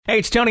Hey,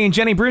 it's Tony and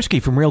Jenny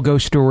Brewski from Real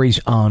Ghost Stories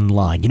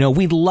Online. You know,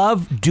 we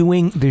love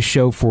doing the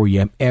show for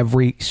you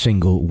every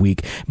single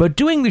week, but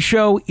doing the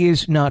show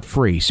is not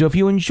free. So if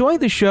you enjoy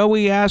the show,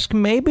 we ask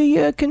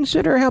maybe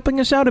consider helping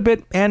us out a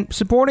bit and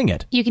supporting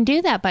it. You can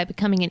do that by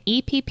becoming an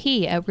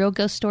EPP at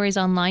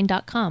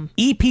realghoststoriesonline.com.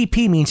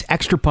 EPP means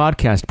extra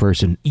podcast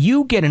person.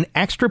 You get an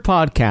extra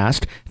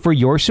podcast for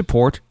your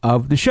support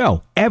of the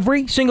show.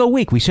 Every single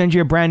week, we send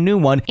you a brand new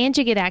one. And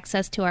you get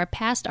access to our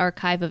past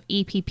archive of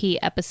EPP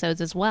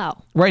episodes as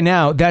well. Right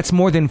now, that's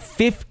more than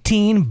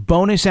 15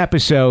 bonus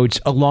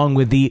episodes along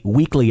with the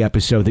weekly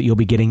episode that you'll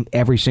be getting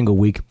every single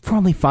week for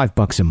only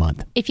 $5 a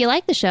month. If you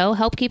like the show,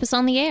 help keep us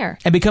on the air.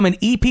 And become an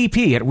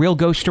EPP at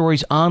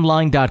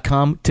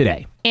realghoststoriesonline.com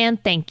today.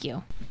 And thank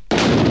you.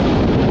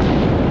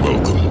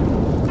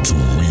 Welcome to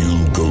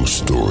Real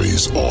Ghost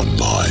Stories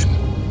Online.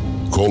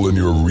 Call in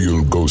your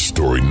real ghost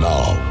story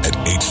now at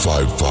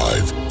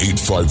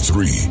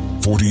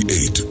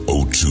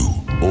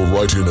 855-853-4802 or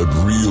write in at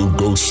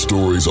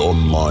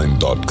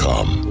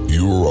realghoststoriesonline.com.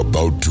 You're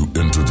about to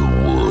enter the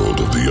world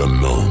of the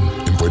unknown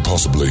and quite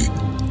possibly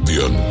the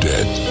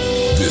undead.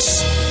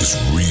 This is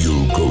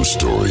Real Ghost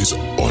Stories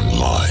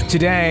Online.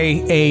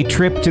 Today, a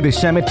trip to the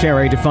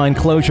cemetery to find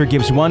closure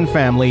gives one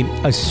family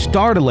a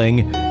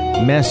startling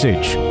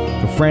message.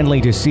 A friendly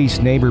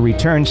deceased neighbor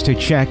returns to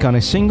check on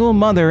a single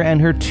mother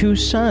and her two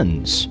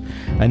sons.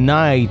 A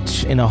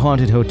night in a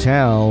haunted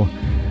hotel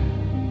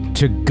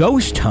to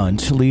ghost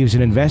hunt leaves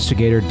an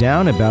investigator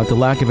down about the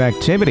lack of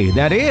activity.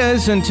 That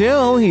is,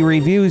 until he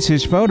reviews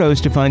his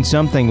photos to find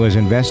something was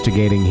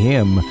investigating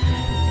him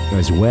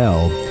as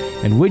well.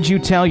 And would you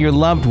tell your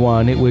loved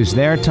one it was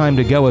their time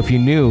to go if you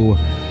knew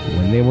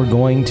when they were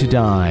going to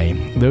die?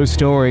 Those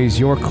stories,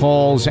 your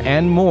calls,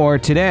 and more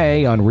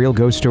today on Real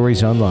Ghost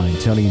Stories Online.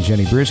 Tony and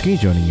Jenny Brewski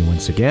joining you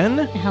once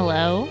again.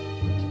 Hello.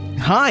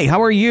 Hi,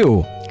 how are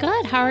you?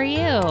 Good, how are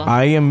you?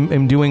 I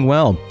am doing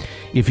well.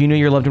 If you knew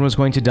your loved one was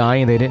going to die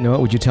and they didn't know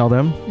it, would you tell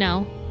them?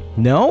 No.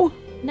 No?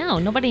 No,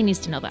 nobody needs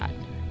to know that.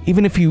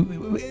 Even if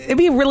it'd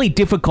be a really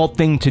difficult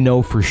thing to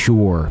know for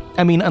sure.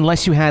 I mean,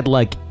 unless you had,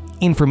 like,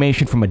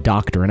 information from a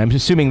doctor, and I'm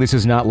assuming this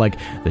is not like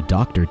the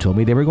doctor told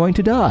me they were going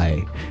to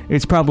die.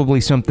 It's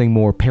probably something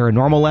more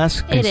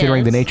paranormal-esque,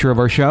 considering the nature of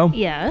our show.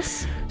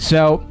 Yes.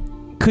 So,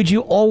 could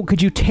you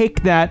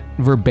take that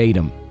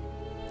verbatim?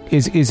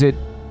 Is it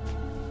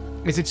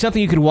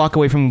something you could walk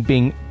away from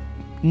being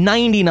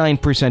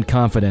 99%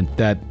 confident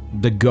that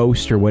the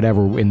ghost or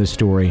whatever in the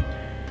story,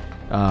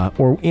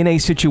 or in a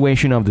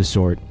situation of the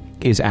sort,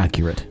 is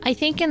accurate? I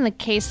think in the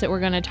case that we're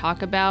going to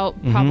talk about,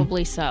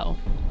 probably so.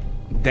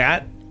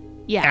 That?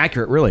 Yeah.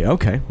 Accurate, really?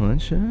 Okay. Well,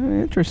 that's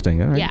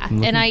interesting. All right. Yeah,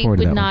 and I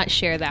would not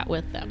share that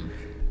with them.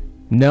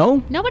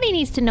 No? Nobody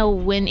needs to know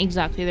when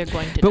exactly they're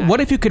going to die. But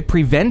what if you could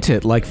prevent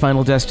it, like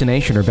Final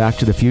Destination or Back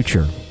to the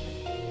Future?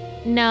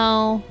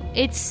 No,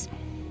 it's...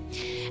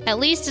 At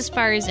least as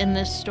far as in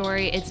this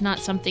story, it's not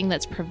something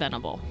that's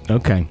preventable.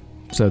 Okay.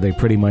 So they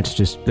pretty much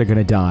they're going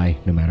to die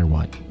no matter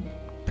what.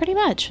 Pretty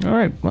much. All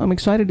right. Well, I'm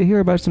excited to hear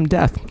about some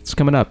death. It's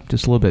coming up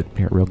just a little bit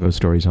here at Real Ghost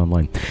Stories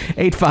Online.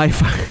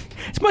 855.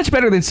 It's much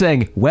better than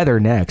saying weather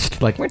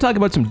next. Like, we're talking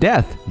about some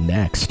death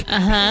next.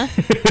 Uh-huh.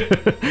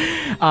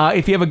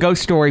 If you have a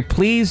ghost story,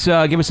 please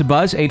give us a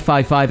buzz.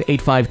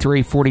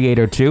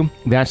 855-853-4802.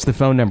 That's the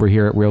phone number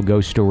here at Real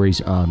Ghost Stories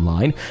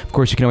Online. Of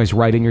course, you can always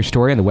write in your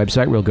story on the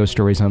website,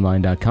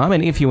 realghoststoriesonline.com.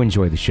 And if you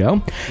enjoy the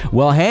show,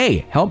 well,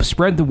 hey, help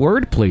spread the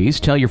word, please.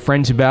 Tell your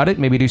friends about it.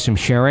 Maybe do some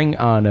sharing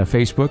on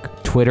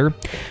Facebook, Twitter.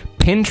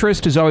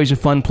 Pinterest is always a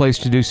fun place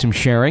to do some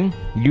sharing.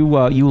 You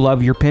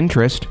love your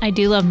Pinterest. I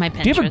do love my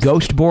Pinterest. Do you have a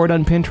ghost board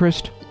on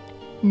Pinterest?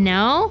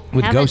 No.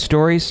 With ghost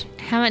stories?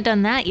 Haven't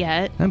done that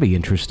yet. That'd be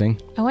interesting.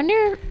 I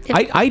wonder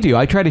if... I do.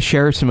 I try to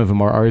share some of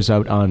them, ours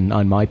out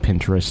on my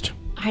Pinterest.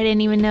 I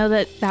didn't even know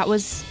that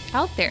was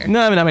out there.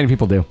 No, I mean, not many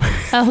people do.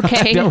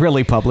 Okay. I don't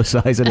really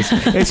publicize it.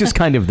 It's just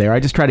kind of there.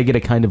 I just try to get it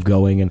kind of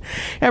going, and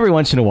every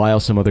once in a while,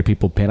 some other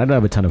people pin. I don't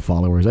have a ton of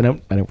followers. I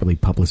don't really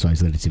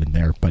publicize that it's even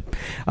there, but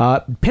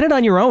pin it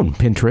on your own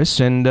Pinterest,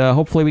 and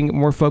hopefully we can get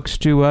more folks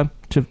to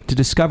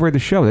discover the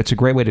show. That's a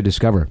great way to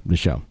discover the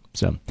show.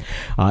 So,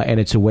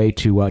 and it's a way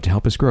to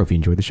help us grow if you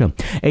enjoy the show.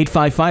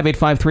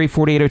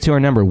 855-853-4802,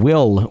 our number.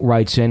 Will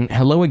writes in,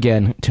 hello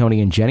again,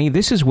 Tony and Jenny.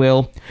 This is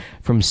Will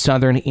from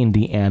Southern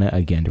Indiana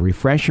again. To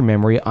refresh your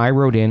memory, I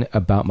wrote in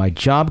about my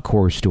Job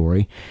Corps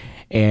story,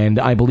 and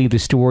I believe the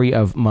story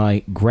of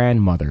my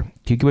grandmother.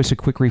 Can you give us a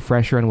quick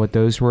refresher on what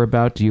those were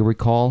about? Do you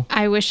recall?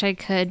 I wish I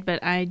could,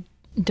 but I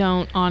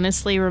don't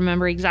honestly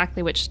remember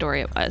exactly which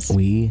story it was.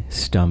 We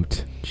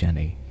stumped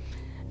Jenny.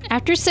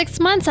 After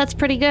 6 months, that's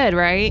pretty good,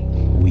 right?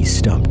 We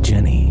stumped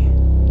Jenny.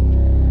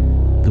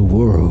 The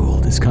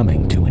world is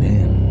coming to an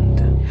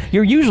end.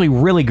 You're usually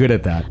really good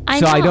at that. I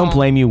know. I don't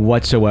blame you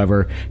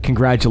whatsoever.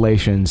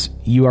 Congratulations.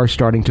 You are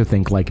starting to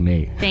think like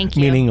me. Thank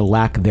you. Meaning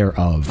lack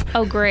thereof.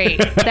 Oh, great.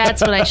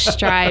 That's what I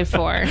strive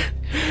for.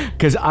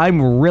 Because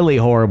I'm really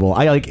horrible.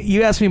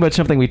 You asked me about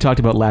something we talked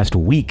about last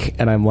week,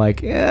 and I'm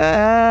like,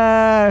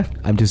 I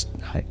don't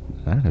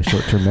have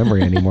short-term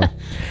memory anymore.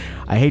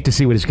 I hate to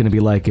see what it's going to be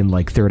like in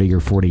 30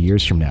 or 40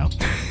 years from now.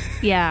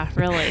 Yeah,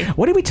 really.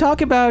 What did we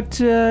talk about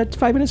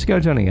 5 minutes ago,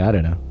 Tony? I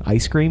don't know.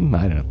 Ice cream?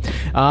 I don't know.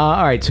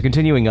 All right, so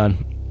continuing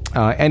on.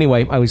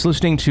 Anyway, I was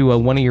listening to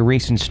one of your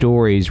recent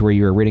stories where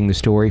you were reading the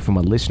story from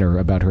a listener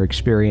about her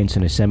experience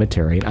in a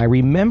cemetery. And I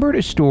remembered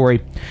a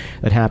story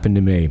that happened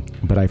to me,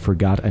 but I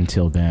forgot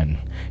until then.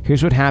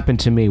 Here's what happened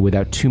to me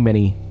without too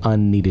many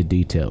unneeded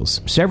details.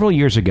 Several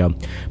years ago,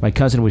 my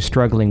cousin was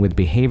struggling with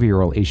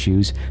behavioral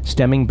issues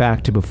stemming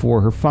back to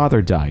before her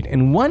father died.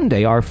 And one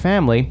day, our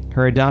family,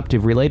 her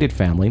adoptive related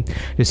family,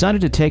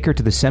 decided to take her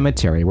to the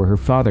cemetery where her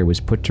father was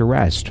put to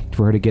rest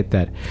for her to get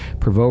that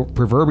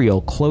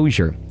proverbial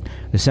closure.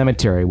 The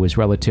cemetery was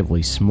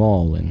relatively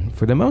small and,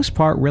 for the most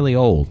part, really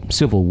old,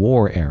 Civil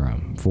War era,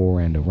 for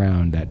and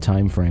around that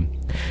time frame,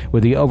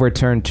 with the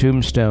overturned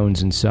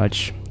tombstones and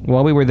such.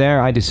 While we were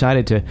there, I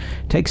decided to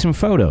take some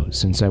photos,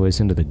 since I was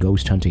into the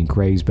ghost hunting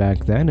craze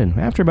back then, and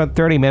after about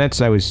 30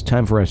 minutes, it was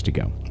time for us to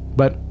go.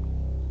 But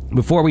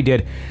before we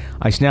did,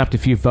 I snapped a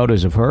few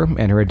photos of her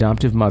and her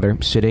adoptive mother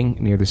sitting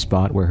near the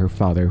spot where her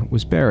father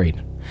was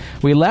buried.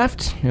 We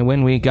left, and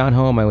when we got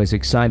home, I was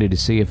excited to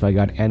see if I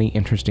got any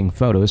interesting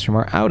photos from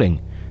our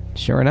outing.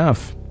 Sure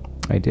enough,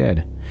 I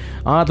did.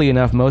 Oddly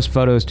enough, most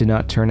photos did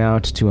not turn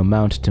out to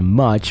amount to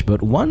much,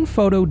 but one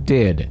photo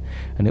did,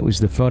 and it was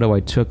the photo I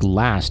took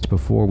last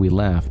before we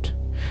left.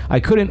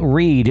 I couldn't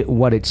read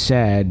what it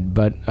said,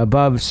 but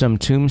above some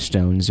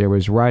tombstones there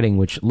was writing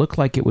which looked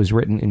like it was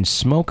written in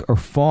smoke or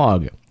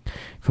fog.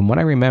 From what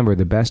I remember,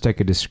 the best I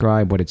could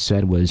describe what it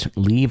said was,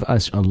 "Leave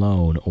us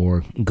alone,"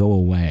 or "Go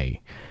away."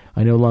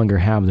 I no longer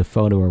have the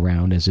photo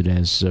around as it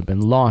has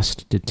been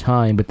lost to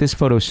time, but this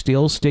photo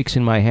still sticks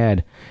in my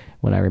head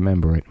when I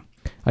remember it.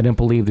 I don't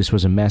believe this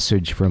was a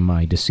message from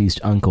my deceased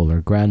uncle or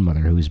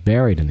grandmother who is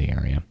buried in the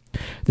area.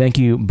 Thank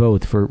you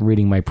both for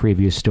reading my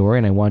previous story,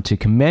 and I want to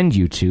commend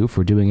you two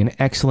for doing an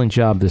excellent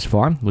job this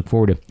far. Look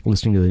forward to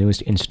listening to the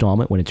newest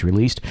installment when it's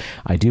released.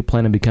 I do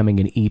plan on becoming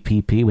an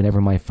EPP whenever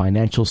my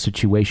financial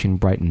situation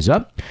brightens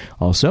up.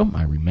 Also,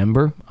 I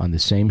remember on the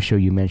same show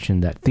you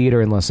mentioned that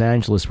theater in Los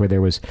Angeles where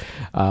there was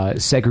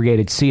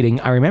segregated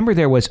seating. I remember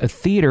there was a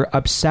theater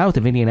up south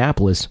of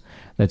Indianapolis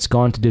that's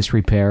gone to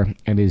disrepair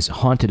and is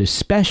haunted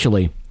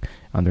especially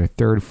on their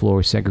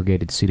third-floor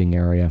segregated seating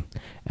area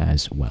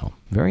as well.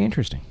 Very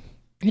interesting.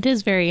 It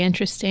is very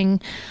interesting.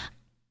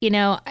 You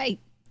know, I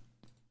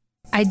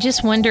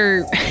just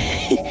wonder,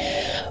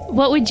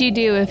 what would you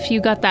do if you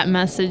got that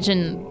message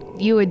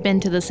and you had been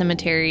to the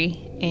cemetery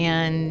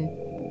and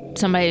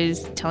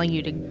somebody's telling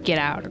you to get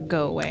out or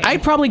go away?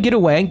 I'd probably get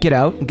away, get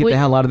out, and get the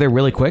hell out of there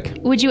really quick.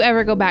 Would you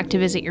ever go back to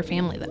visit your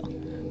family, though?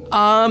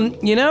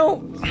 You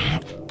know,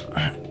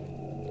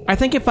 I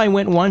think if I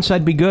went once,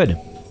 I'd be good.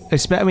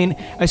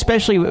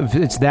 Especially if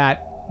it's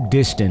that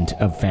distant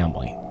of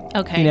family.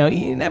 Okay. You know,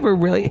 you never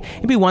really...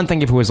 It'd be one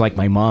thing if it was like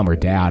my mom or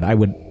dad. I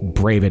would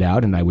brave it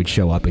out and I would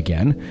show up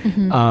again.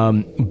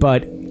 Mm-hmm.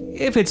 But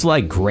if it's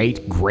like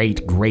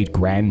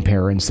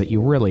great-great-great-grandparents that you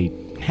really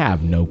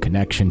have no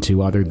connection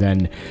to other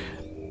than,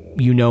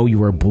 you know, you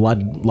were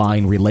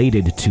bloodline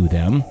related to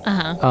them,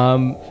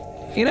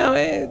 you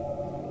know...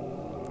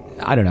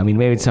 I don't know. I mean,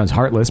 maybe it sounds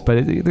heartless,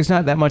 but there's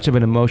not that much of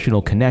an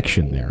emotional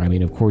connection there. I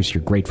mean, of course,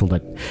 you're grateful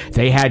that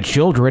they had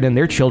children, and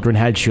their children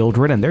had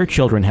children, and their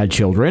children had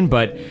children,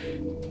 but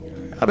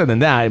other than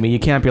that, I mean, you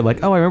can't be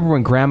like, oh, I remember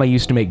when Grandma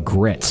used to make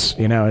grits.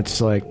 You know,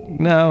 it's like,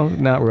 no,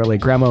 not really.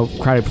 Grandma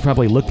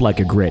probably looked like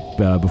a grit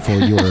before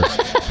you were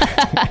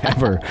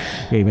ever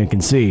even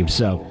conceived,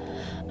 so.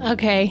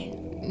 Okay.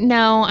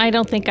 No, I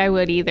don't think I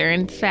would either.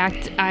 In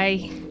fact,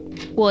 I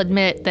will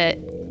admit that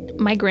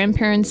my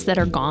grandparents that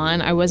are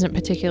gone, I wasn't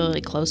particularly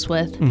close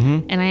with,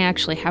 and I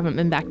actually haven't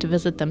been back to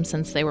visit them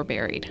since they were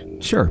buried.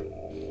 Sure.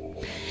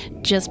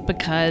 Just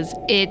because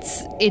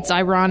it's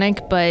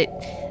ironic, but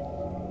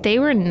they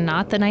were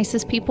not the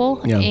nicest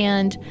people,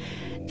 and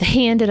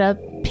they ended up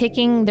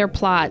picking their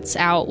plots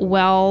out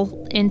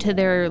well into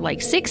their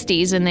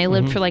 60s, and they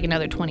lived for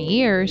another 20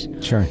 years.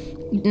 Sure.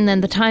 And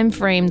then the time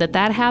frame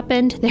that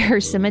happened,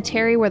 their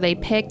cemetery where they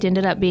picked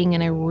ended up being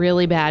in a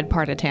really bad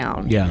part of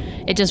town. Yeah.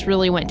 It just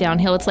really went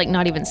downhill. It's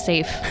not even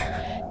safe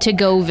to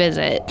go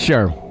visit.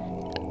 Sure.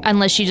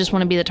 Unless you just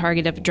want to be the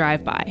target of a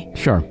drive-by.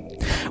 Sure.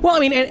 Well, I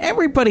mean, and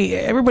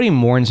everybody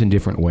mourns in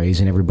different ways,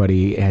 and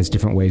everybody has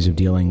different ways of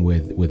dealing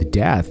with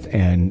death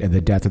and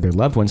the death of their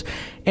loved ones.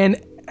 And,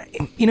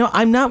 you know,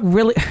 I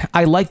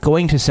like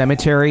going to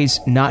cemeteries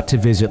not to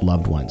visit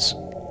loved ones.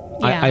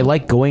 Yeah. I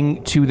like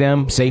going to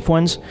them, safe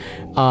ones,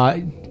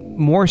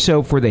 more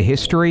so for the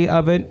history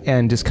of it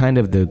and just kind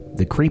of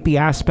the creepy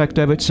aspect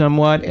of it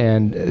somewhat,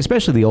 and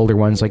especially the older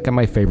ones, like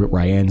my favorite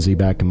Ryanzi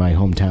back in my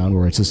hometown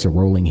where it's just the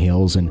rolling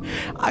hills, and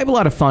I have a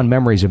lot of fond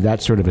memories of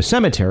that sort of a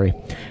cemetery.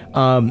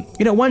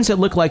 You know, ones that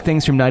look like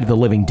things from Night of the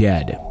Living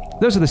Dead.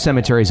 Those are the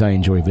cemeteries I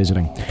enjoy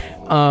visiting.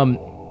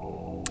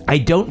 I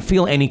don't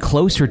feel any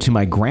closer to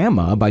my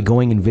grandma by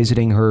going and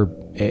visiting her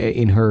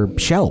in her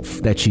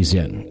shelf that she's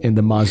in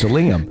the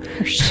mausoleum.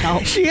 Her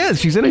shelf? She is.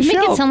 She's in a shelf. You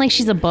make it sound like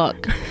she's a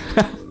book.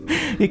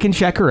 You can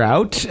check her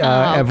out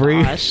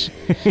gosh.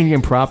 you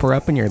can prop her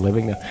up in your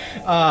living room.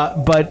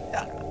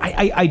 But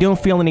I don't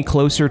feel any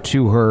closer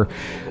to her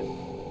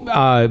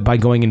by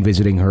going and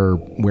visiting her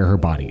where her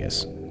body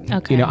is.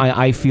 Okay. You know,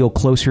 I feel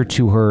closer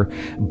to her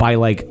by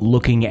like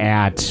looking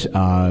at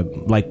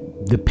like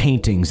the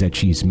paintings that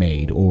she's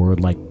made or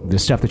like the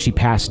stuff that she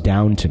passed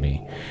down to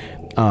me.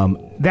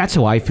 That's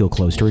how I feel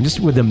close to her, and just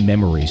with the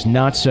memories,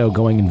 not so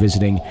going and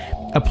visiting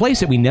a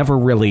place that we never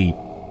really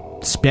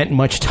spent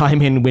much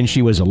time in when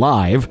she was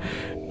alive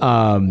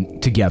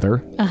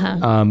together.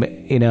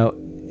 You know,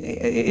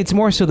 it's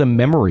more so the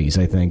memories,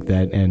 I think,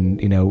 that, and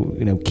you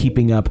know,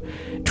 keeping up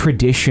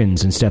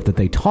traditions and stuff that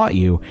they taught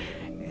you.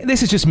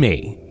 This is just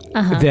me.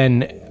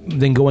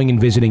 Than going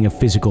and visiting a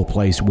physical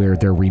place where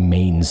their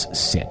remains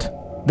sit.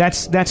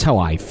 That's how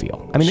I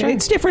feel. I mean, sure.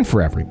 It's different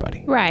for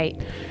everybody.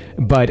 Right.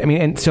 But, I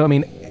mean,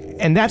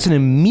 and that's an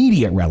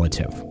immediate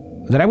relative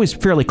that I was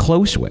fairly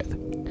close with.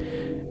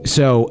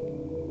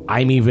 So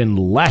I'm even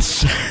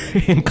less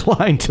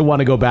inclined to want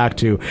to go back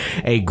to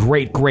a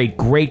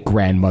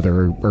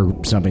great-great-great-grandmother or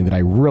something that I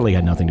really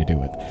had nothing to do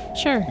with.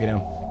 Sure. You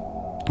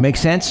know? Make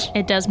sense?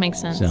 It does make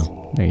sense.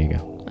 So, there you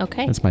go.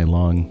 Okay. That's my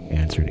long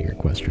answer to your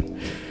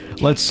question.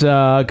 Let's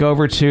go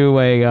over to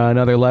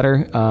another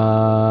letter.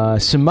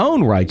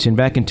 Simone writes,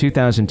 back in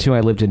 2002,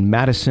 I lived in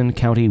Mason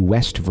County,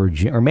 West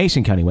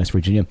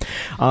Virginia,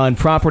 on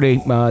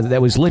property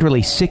that was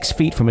literally 6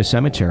 feet from a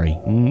cemetery.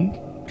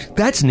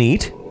 That's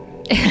neat.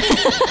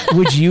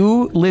 Would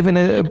you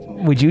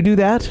do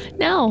that?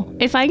 No.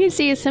 If I could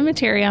see a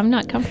cemetery, I'm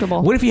not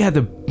comfortable. What if you had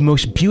the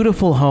most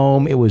beautiful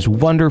home? It was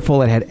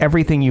wonderful. It had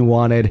everything you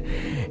wanted.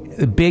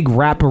 A big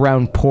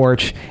wraparound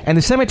porch, and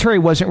the cemetery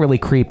wasn't really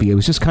creepy. It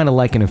was just kind of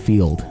like in a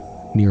field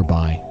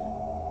nearby.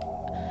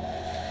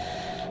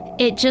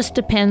 It just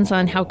depends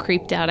on how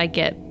creeped out I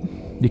get.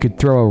 You could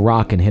throw a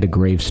rock and hit a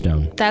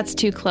gravestone. That's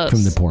too close.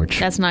 From the porch.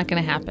 That's not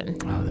going to happen.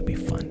 Oh, that'd be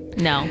fun.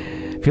 No.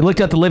 If you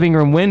looked out the living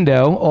room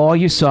window, all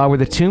you saw were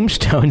the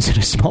tombstones in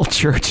a small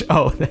church.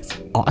 Oh, that's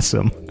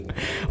awesome.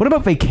 What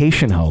about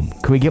vacation home?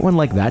 Can we get one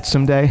like that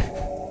someday?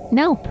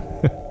 No.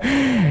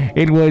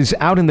 It was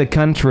out in the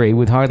country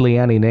with hardly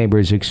any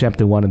neighbors except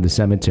the one in the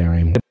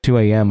cemetery. At 2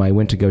 a.m., I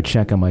went to go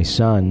check on my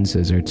sons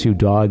as our 2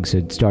 dogs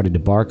had started to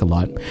bark a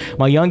lot.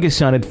 My youngest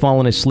son had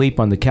fallen asleep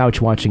on the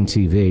couch watching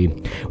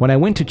TV. When I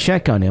went to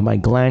check on him, I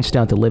glanced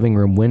out the living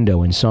room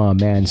window and saw a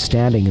man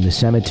standing in the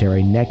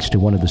cemetery next to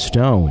one of the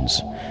stones.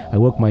 I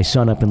woke my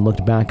son up and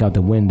looked back out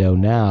the window.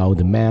 Now,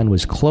 the man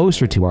was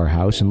closer to our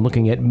house and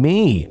looking at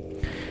me.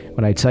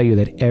 When I tell you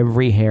that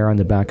every hair on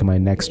the back of my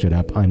neck stood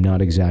up, I'm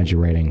not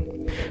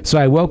exaggerating. So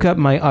I woke up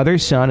my other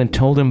son and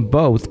told them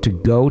both to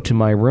go to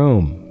my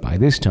room. By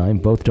this time,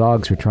 both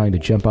dogs were trying to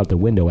jump out the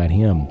window at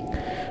him.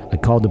 I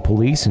called the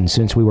police, and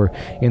since we were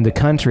in the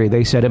country,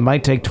 they said it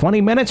might take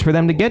 20 minutes for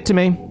them to get to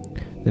me.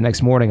 The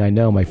next morning, I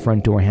know my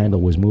front door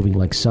handle was moving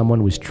like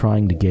someone was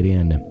trying to get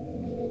in.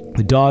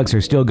 The dogs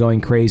are still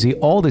going crazy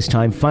all this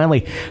time.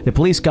 Finally, the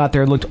police got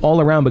there and looked all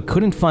around but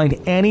couldn't find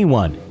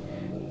anyone.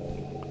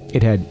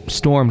 It had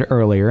stormed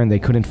earlier, and they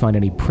couldn't find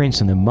any prints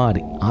in the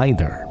mud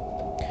either.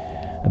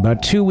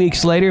 About 2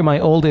 weeks later, my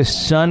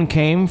oldest son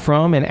came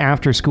from an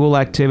after-school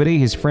activity.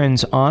 His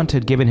friend's aunt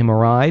had given him a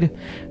ride.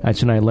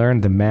 That's when I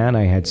learned the man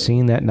I had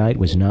seen that night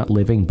was not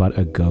living but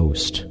a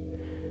ghost.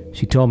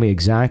 She told me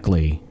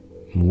exactly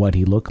what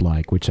he looked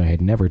like, which I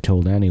had never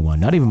told anyone,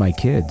 not even my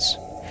kids.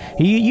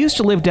 He used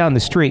to live down the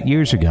street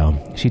years ago.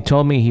 She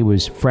told me he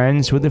was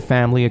friends with the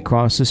family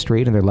across the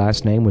street, and their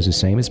last name was the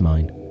same as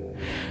mine.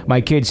 My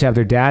kids have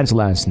their dad's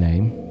last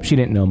name. She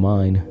didn't know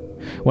mine.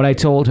 When I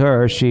told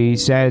her, she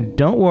said,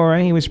 "Don't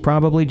worry, he was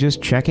probably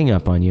just checking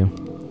up on you."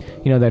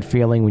 You know that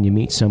feeling when you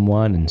meet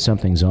someone and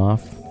something's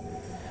off?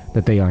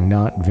 That they are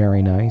not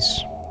very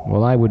nice?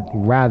 Well, I would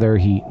rather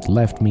he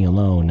left me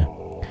alone.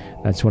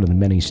 That's one of the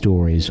many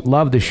stories.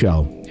 Love the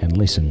show and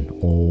listen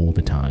all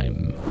the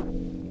time.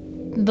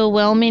 The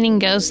well-meaning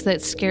ghost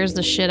that scares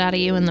the shit out of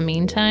you in the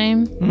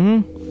meantime?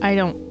 Mm-hmm. I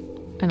don't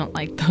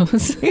like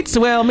those. It's the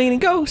well-meaning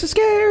ghost that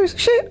scares the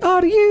shit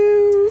out of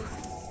you.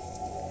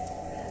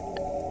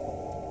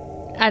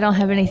 I don't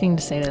have anything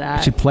to say to that.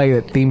 I should play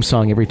that theme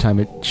song every time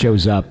it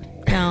shows up.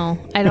 No,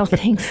 I don't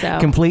think so.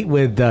 Complete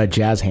with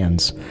jazz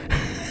hands.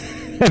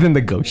 And then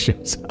the ghost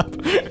shows up.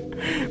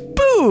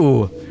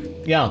 Boo!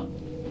 Yeah,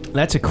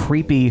 that's a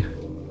creepy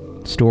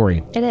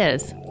story. It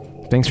is.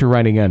 Thanks for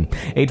writing in.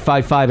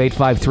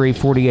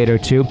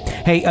 855-853-4802.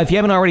 Hey, if you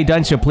haven't already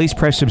done so, please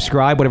press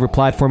subscribe, whatever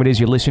platform it is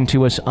you listen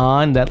to us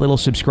on. That little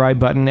subscribe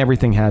button,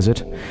 everything has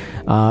it.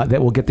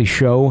 That will get the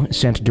show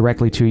sent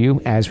directly to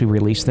you as we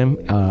release them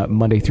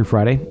Monday through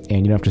Friday.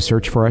 And you don't have to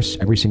search for us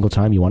every single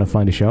time you want to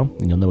find a show.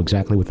 And you'll know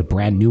exactly what the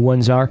brand new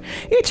ones are.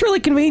 It's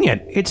really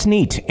convenient. It's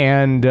neat.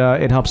 And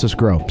it helps us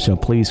grow. So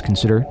please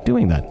consider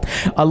doing that.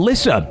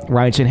 Alyssa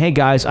writes in, "Hey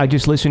guys, I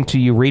just listened to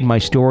you read my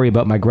story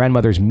about my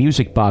grandmother's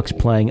music box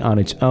playing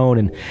on its own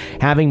and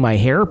having my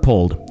hair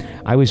pulled.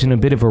 I was in a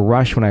bit of a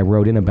rush when I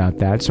wrote in about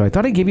that, so I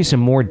thought I'd give you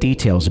some more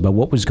details about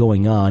what was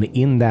going on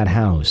in that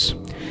house.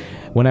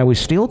 When I was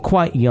still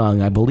quite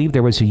young, I believe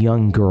there was a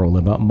young girl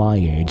about my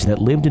age that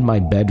lived in my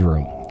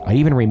bedroom. I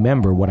even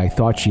remember what I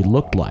thought she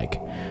looked like.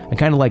 I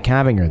kind of like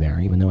having her there,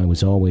 even though I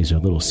was always a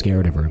little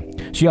scared of her.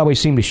 She always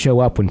seemed to show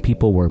up when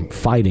people were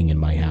fighting in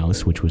my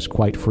house, which was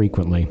quite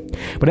frequently.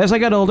 But as I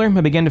got older,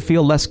 I began to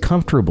feel less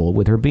comfortable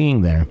with her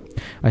being there.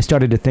 I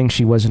started to think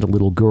she wasn't a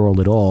little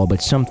girl at all,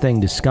 but something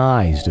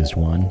disguised as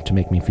one to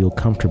make me feel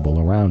comfortable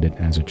around it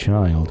as a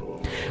child.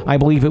 I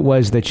believe it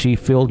was that she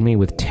filled me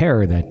with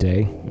terror that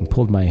day and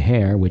pulled my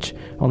hair, which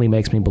only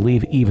makes me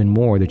believe even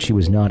more that she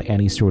was not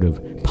any sort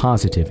of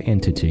positive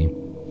entity.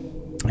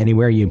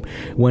 Anywhere you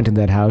went in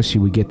that house,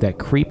 you would get that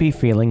creepy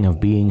feeling of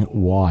being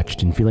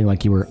watched and feeling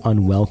like you were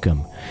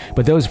unwelcome.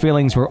 But those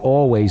feelings were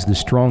always the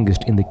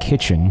strongest in the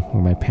kitchen,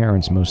 where my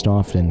parents most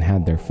often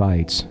had their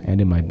fights, and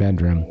in my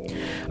bedroom.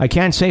 I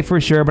can't say for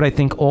sure, but I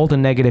think all the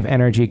negative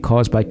energy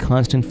caused by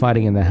constant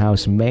fighting in the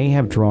house may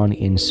have drawn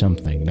in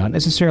something. Not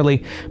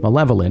necessarily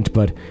malevolent,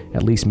 but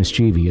at least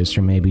mischievous,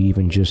 or maybe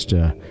even just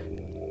a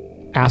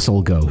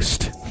asshole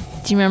ghost.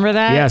 Do you remember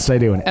that? Yes, I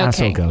do. An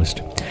asshole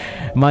ghost.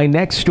 My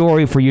next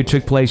story for you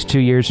took place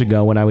 2 years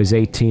ago when I was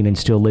 18 and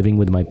still living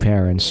with my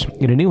parents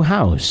in a new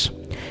house.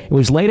 It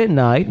was late at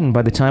night, and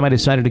by the time I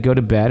decided to go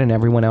to bed and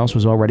everyone else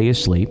was already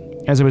asleep,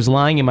 as I was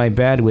lying in my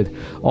bed with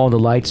all the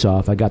lights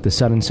off, I got the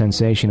sudden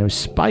sensation of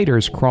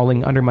spiders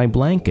crawling under my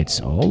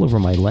blankets, all over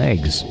my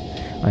legs.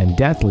 I am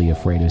deathly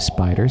afraid of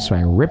spiders, so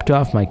I ripped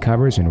off my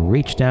covers and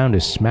reached down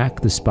to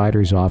smack the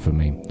spiders off of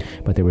me,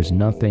 but there was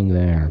nothing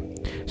there.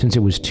 Since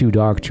it was too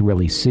dark to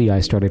really see, I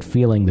started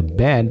feeling the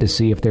bed to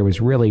see if there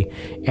was really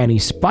any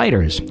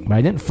spiders, but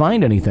I didn't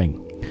find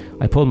anything.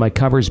 I pulled my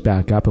covers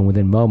back up, and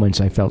within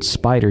moments I felt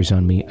spiders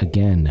on me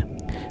again.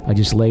 I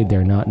just laid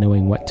there not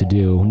knowing what to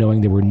do, knowing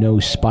there were no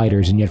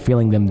spiders and yet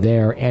feeling them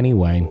there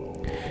anyway.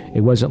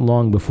 It wasn't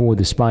long before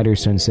the spider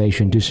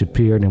sensation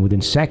disappeared, and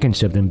within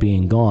seconds of them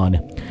being gone,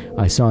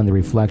 I saw in the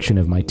reflection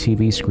of my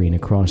TV screen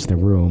across the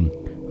room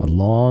a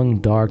long,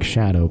 dark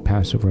shadow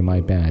pass over my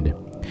bed,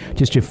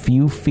 just a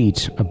few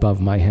feet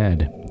above my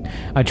head.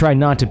 I tried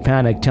not to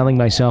panic, telling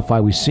myself I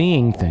was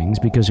seeing things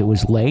because it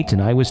was late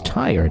and I was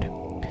tired.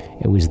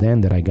 It was then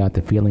that I got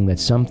the feeling that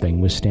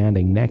something was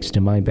standing next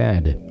to my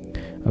bed.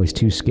 I was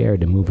too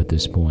scared to move at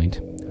this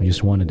point. I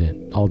just wanted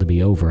it all to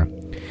be over.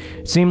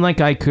 It seemed like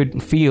I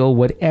could feel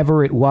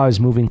whatever it was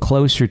moving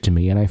closer to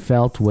me, and I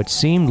felt what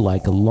seemed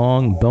like a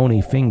long,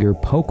 bony finger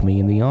poke me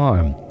in the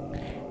arm.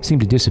 It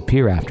seemed to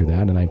disappear after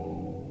that, and I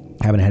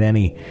haven't had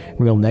any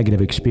real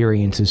negative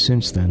experiences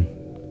since then.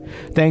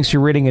 Thanks for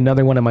reading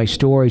another one of my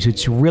stories.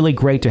 It's really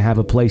great to have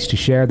a place to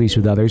share these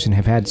with others and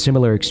have had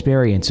similar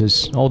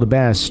experiences. All the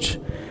best,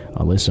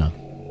 Alyssa.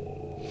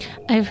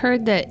 I've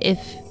heard that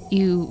if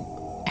you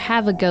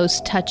have a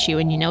ghost touch you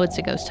and you know it's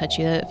a ghost touch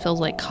you, that it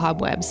feels like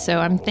cobwebs. So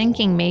I'm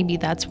thinking maybe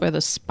that's where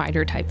the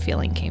spider type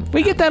feeling came from.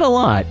 We get that a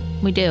lot.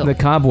 We do. The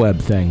cobweb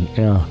thing,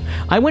 yeah.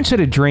 I once had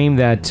a dream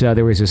that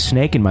there was a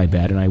snake in my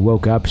bed, and I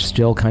woke up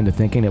still kind of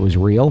thinking it was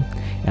real,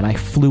 and I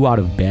flew out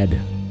of bed.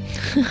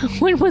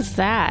 When was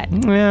that?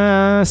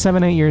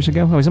 7-8 years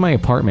ago. I was in my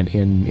apartment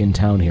in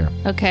town here.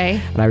 Okay.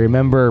 And I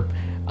remember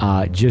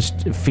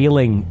just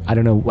feeling, I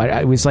don't know,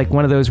 it was like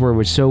one of those where it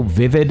was so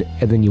vivid,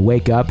 and then you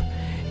wake up,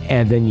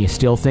 and then you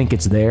still think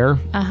it's there.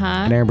 Uh-huh.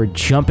 And I remember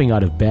jumping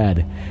out of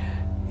bed,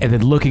 and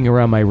then looking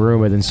around my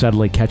room, and then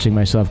suddenly catching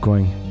myself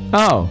going,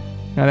 oh,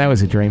 now that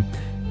was a dream.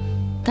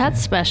 That's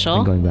special.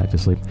 And going back to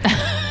sleep.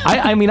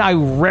 I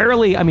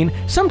mean,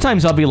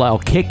 sometimes I'll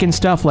kick and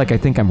stuff, like I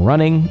think I'm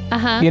running,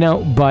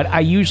 but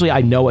I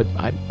know it,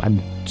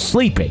 I'm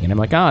sleeping, and I'm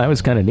like, that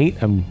was kind of neat.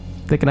 I'm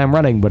thinking I'm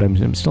running, but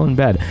I'm still in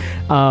bed.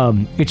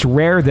 It's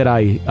rare that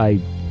I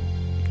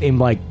am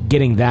like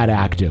getting that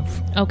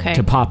active. Okay.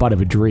 To pop out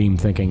of a dream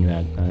thinking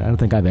that. I don't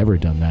think I've ever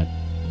done that.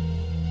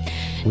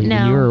 When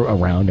you're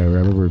around, I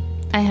remember.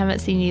 I haven't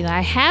seen you that.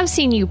 I have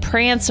seen you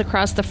prance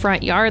across the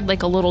front yard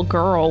like a little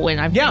girl when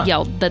I've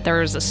yelled that there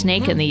was a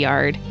snake in the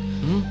yard.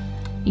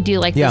 Mm-hmm. You do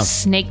like this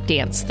snake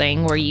dance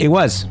thing where you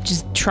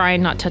just try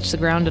and not touch the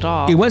ground at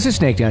all. It was a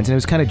snake dance, and it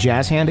was kind of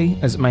jazz handy.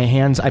 As my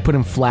hands, I put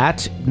them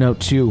flat,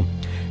 to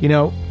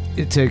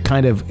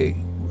kind of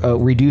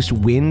reduce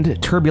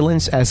wind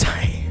turbulence as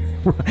I,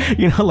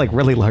 like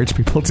really large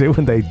people do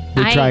when they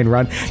try and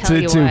run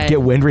to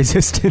get wind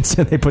resistance,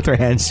 and they put their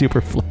hands super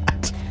flat.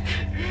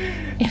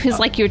 It was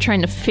like you were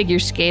trying to figure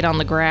skate on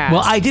the grass.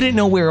 Well, I didn't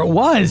know where it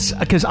was,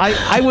 because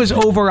I was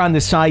over on the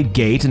side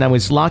gate, and I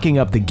was locking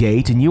up the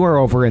gate, and you were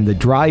over in the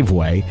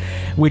driveway,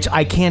 which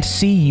I can't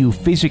see you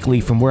physically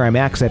from where I'm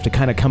at, because I have to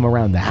kind of come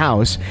around the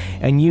house,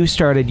 and you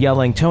started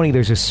yelling, Tony,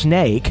 there's a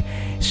snake.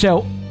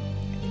 So,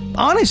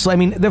 honestly, I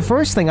mean, the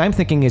first thing I'm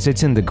thinking is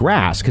it's in the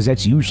grass, because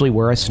that's usually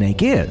where a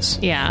snake is.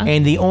 Yeah.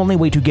 And the only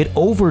way to get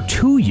over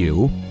to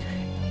you,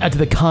 to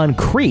the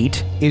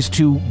concrete, is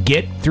to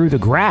get through the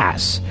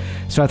grass.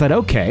 So I thought,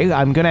 okay,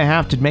 I'm going to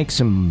have to make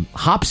some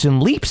hops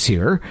and leaps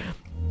here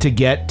to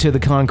get to the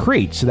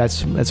concrete. So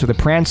that's where the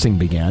prancing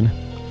began.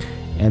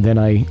 And then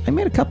I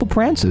made a couple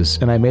prances,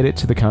 and I made it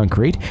to the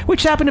concrete,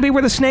 which happened to be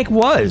where the snake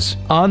was,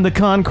 on the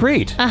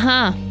concrete.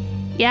 Uh-huh.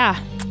 Yeah.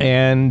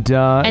 And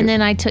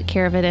then I took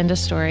care of it, end of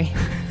story.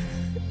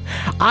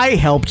 I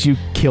helped you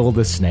kill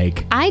the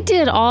snake. I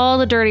did all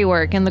the dirty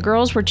work, and the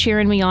girls were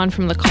cheering me on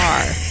from the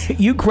car.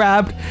 You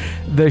grabbed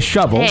the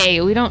shovel.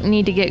 Hey, we don't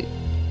need to get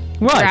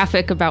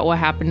graphic about what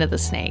happened to the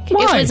snake.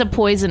 Why? It was a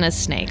poisonous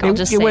snake. I'll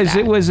just say that.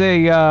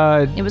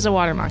 It was a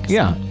water moccasin.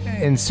 Yeah,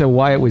 and so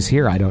why it was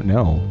here, I don't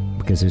know,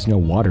 because there's no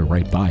water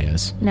right by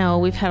us. No,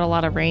 we've had a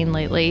lot of rain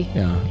lately.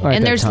 Yeah,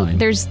 and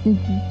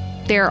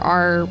there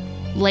are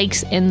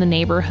lakes in the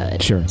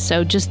neighborhood. Sure.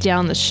 So just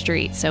down the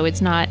street, so it's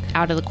not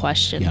out of the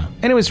question. Yeah,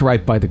 and it was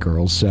right by the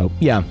girls, so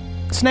yeah,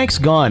 snake's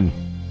gone.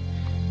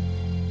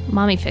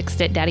 Mommy fixed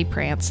it. Daddy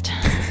pranced.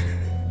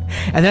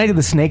 And then I did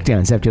the snake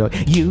dance after,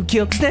 like, you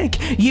killed snake,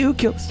 you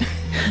killed snake.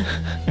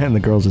 And the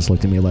girls just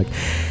looked at me like,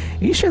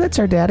 are you sure that's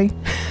our daddy?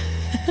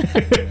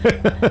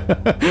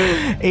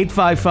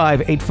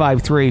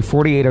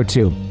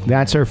 855-853-4802.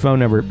 That's our phone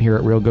number here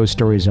at Real Ghost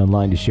Stories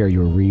Online to share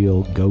your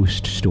real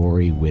ghost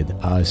story with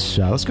us.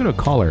 Let's go to a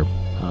caller.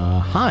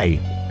 Hi.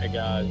 Hey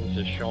guys,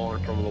 this is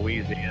Sean from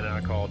Louisiana. I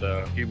called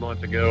a few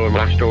months ago, and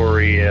my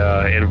story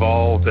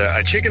involved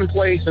a chicken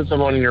place and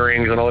some onion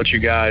rings, and I'll let you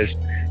guys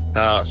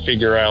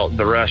figure out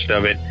the rest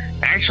of it.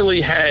 Actually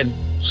had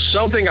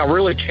something I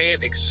really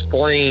can't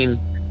explain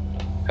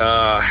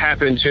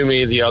happened to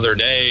me the other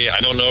day. I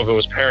don't know if it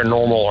was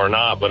paranormal or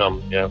not, but I'm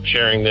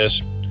sharing this.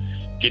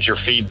 Get your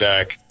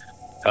feedback.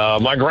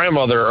 My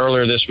grandmother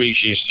earlier this week,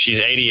 she's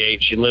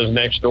 88. She lives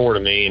next door to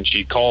me, and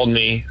she called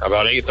me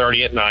about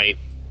 8:30 at night,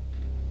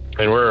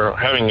 and we're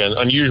having an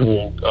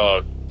unusual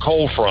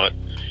cold front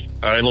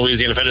in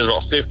Louisiana. It was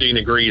about 15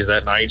 degrees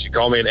that night. She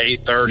called me at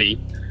 8:30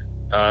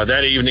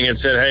 that evening and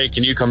said, hey,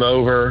 can you come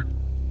over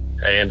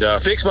and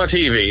fix my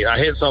TV? I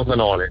hit something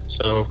on it.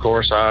 So, of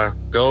course, I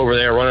run over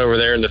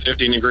there in the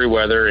 15-degree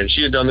weather, and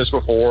she had done this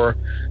before.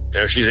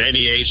 She's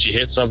 88. She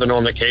hit something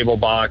on the cable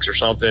box or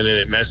something, and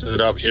it messes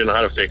it up. She didn't know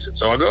how to fix it.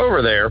 So I go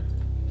over there,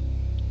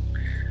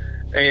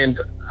 and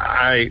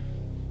I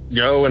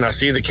go and I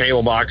see the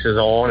cable box is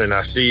on, and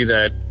I see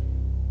that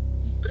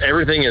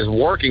everything is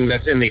working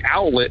that's in the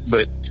outlet,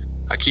 but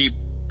I keep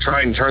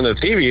trying to turn the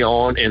TV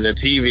on, and the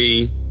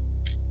TV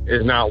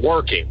is not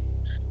working.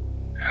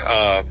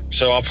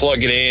 So I'll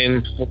plug it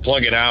in,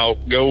 plug it out,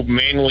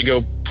 manually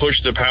push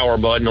the power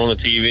button on the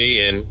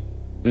TV, and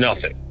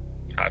nothing.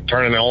 I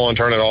turn it on,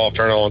 turn it off,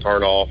 turn it on,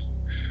 turn it off.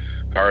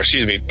 Or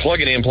excuse me,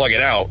 plug it in, plug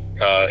it out,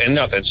 and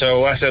nothing.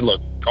 So I said, look,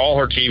 all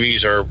her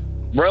TVs are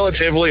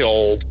relatively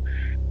old.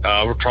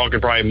 We're talking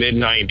probably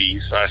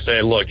mid-90s. I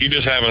said, look, you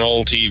just have an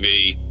old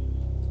TV.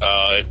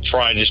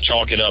 Try to just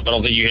chalk it up. I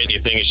don't think you hit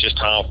anything. It's just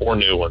time for a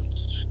new one.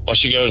 Well,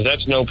 she goes,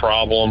 that's no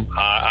problem.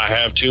 I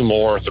have two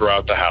more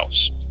throughout the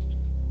house.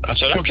 I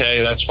said,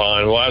 okay, that's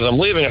fine. Well, as I'm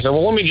leaving, I said,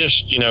 well, let me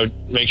just,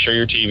 make sure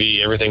your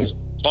TV, everything's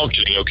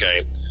functioning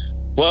okay.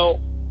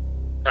 Well,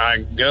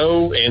 I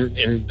go in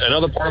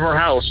another part of our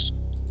house.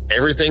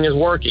 Everything is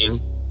working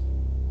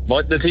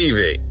but the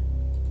TV,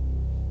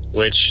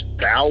 which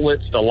the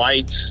outlets, the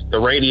lights, the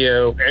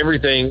radio,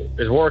 everything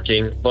is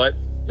working but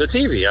the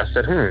TV. I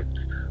said,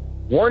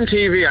 one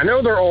TV, I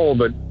know they're old,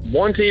 but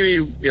one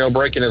TV,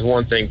 breaking is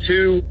one thing.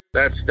 Two,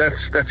 that's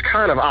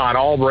kind of odd,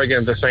 all breaking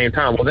at the same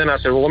time. Well, then I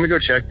said, well, let me go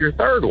check your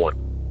third one.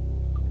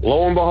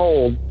 Lo and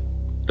behold,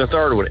 the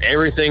third one,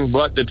 everything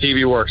but the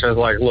TV works. I was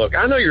like, look,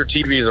 I know your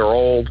TVs are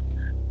old,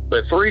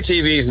 but three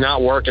TVs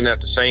not working at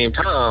the same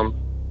time,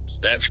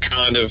 that's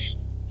kind of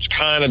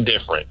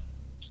different.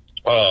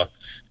 So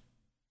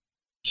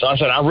I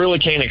said, I really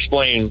can't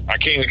explain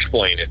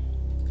it.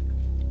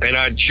 And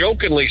I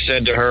jokingly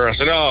said to her, I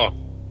said, oh,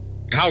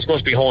 the house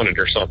must be haunted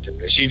or something.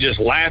 And she just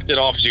laughed it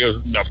off. She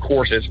goes, of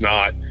course it's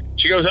not.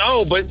 She goes,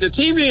 oh, but the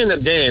TV in the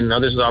den, now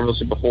this is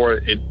obviously before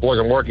it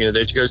wasn't working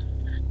today. She goes,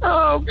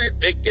 oh,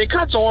 it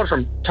cuts on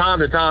from time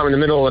to time in the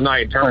middle of the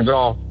night, turns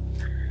off.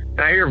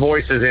 And I hear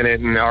voices in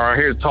it, or I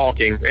hear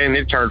talking, and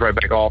it turns right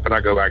back off, and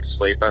I go back to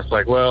sleep. I was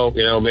like, well,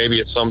 maybe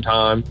at some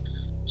time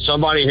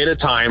somebody hit a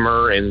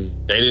timer and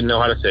they didn't know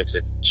how to fix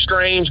it.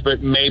 Strange,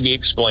 but maybe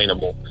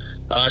explainable.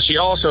 She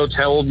also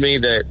told me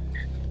that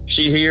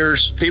she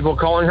hears people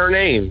calling her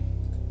name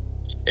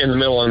in the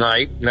middle of the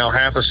night. Now,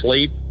 half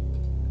asleep,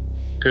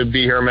 could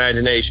be her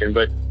imagination.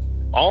 But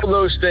all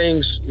those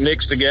things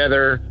mixed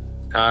together,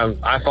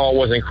 I thought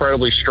was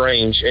incredibly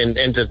strange. And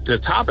to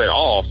top it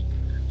off,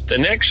 the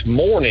next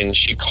morning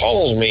she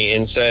calls me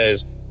and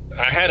says,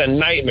 I had a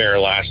nightmare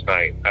last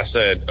night. I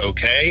said,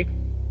 okay.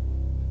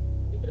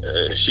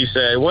 She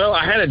said, well,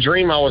 I had a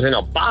dream I was in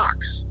a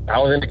box. I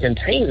was in a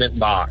containment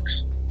box.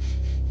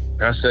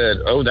 I said,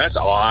 oh, that's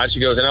odd.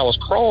 She goes, and I was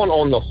crawling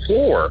on the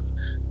floor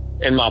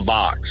in my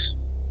box.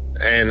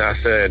 And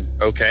I said,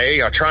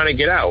 okay, I'm trying to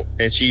get out.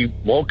 And she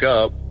woke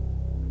up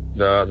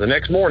the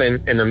next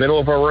morning in the middle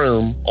of her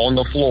room on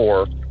the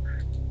floor,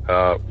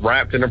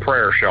 wrapped in a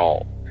prayer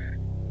shawl.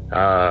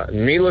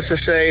 Needless to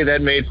say,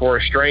 that made for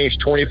a strange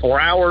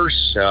 24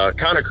 hours,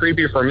 kind of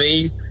creepy for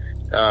me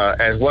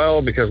as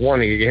well, because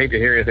one, you hate to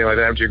hear anything like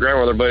that happen to your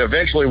grandmother, but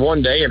eventually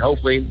one day, and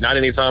hopefully not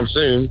anytime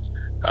soon,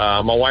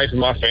 my wife and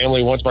my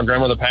family, once my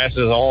grandmother passes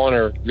on,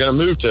 are going to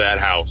move to that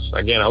house.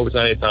 Again, I hope it's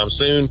not anytime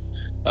soon.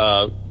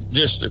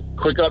 Just a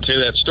quick update to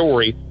that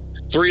story.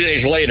 3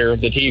 days later,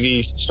 the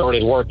TV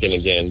started working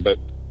again. But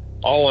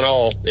all in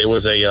all, it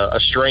was a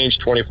strange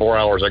 24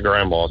 hours at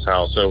Grandma's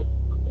house. So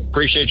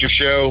appreciate your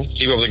show.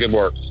 Keep up the good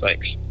work.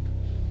 Thanks.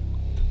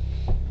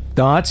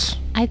 Thoughts?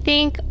 I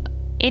think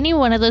any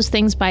one of those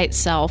things by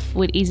itself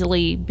would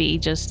easily be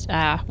just,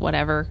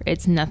 whatever.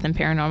 It's nothing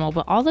paranormal.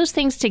 But all those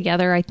things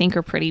together, I think,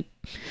 are pretty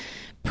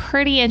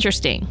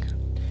interesting.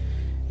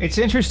 It's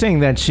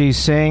interesting that she's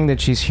saying that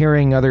she's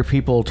hearing other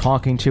people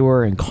talking to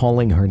her and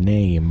calling her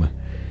name.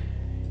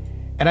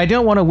 And I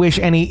don't want to wish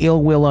any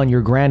ill will on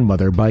your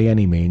grandmother by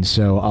any means,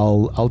 so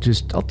I'll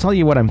tell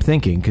you what I'm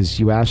thinking, because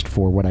you asked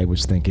for what I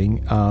was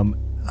thinking.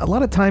 A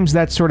lot of times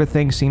that sort of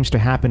thing seems to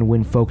happen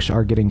when folks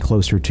are getting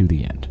closer to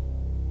the end.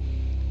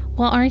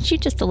 Well, aren't you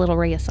just a little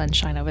ray of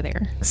sunshine over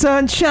there?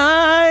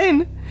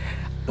 Sunshine!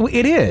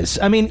 It is.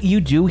 I mean,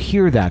 you do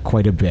hear that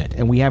quite a bit,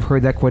 and we have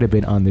heard that quite a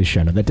bit on this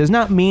show. Now, that does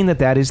not mean that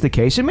that is the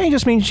case. It may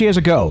just mean she has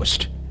a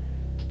ghost.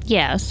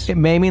 Yes. It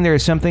may mean there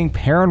is something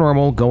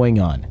paranormal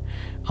going on,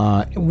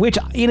 which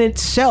in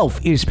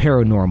itself is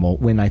paranormal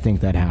when I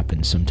think that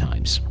happens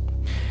sometimes.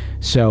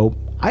 So,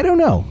 I don't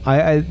know.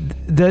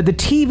 The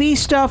TV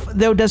stuff,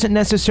 though, doesn't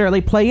necessarily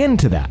play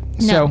into that.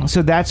 No.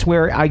 So that's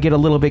where I get a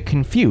little bit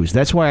confused.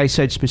 That's why I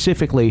said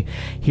specifically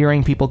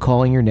hearing people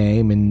calling your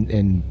name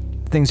and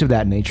things of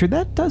that nature,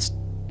 that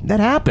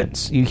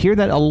happens. You hear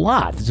that a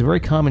lot. It's a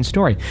very common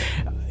story.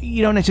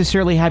 You don't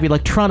necessarily have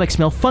electronics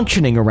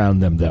malfunctioning around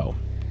them, though.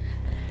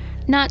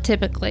 Not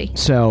typically.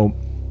 So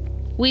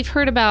we've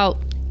heard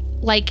about,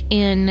 like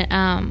in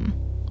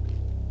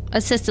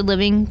assisted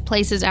living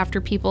places after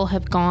people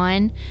have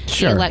gone,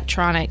 sure, the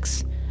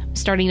electronics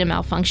starting to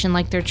malfunction,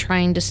 like they're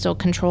trying to still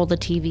control the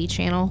TV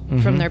channel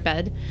from their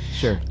bed.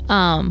 Sure.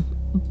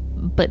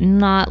 But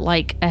not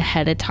like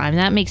ahead of time.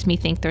 That makes me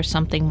think there's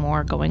something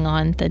more going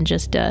on than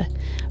just a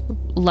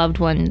loved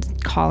one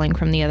calling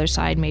from the other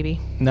side, maybe.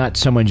 Not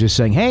someone just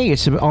saying, hey,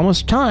 it's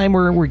almost time,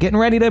 we're getting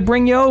ready to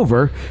bring you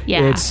over.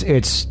 Yeah.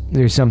 It's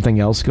there's something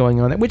else going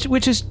on, which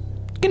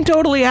can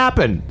totally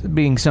happen,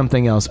 being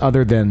something else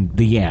other than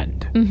the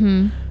end.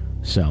 Mm-hmm.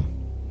 So,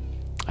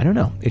 I don't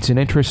know. It's an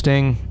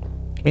interesting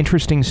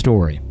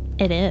story.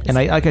 It is. And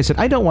like I said,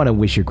 I don't want to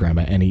wish your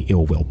grandma any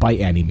ill will by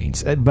any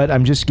means, but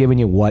I'm just giving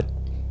you what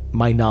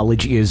my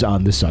knowledge is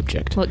on the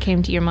subject. What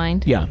came to your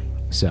mind? Yeah,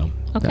 so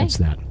okay. That's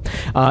that.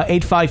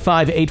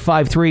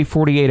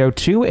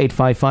 855-853-4802,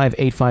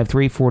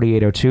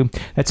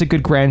 855-853-4802. That's a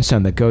good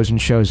grandson that goes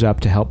and shows up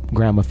to help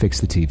grandma fix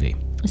the TV.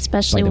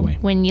 Especially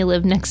when you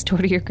live next door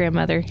to your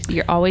grandmother.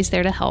 You're always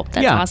there to help.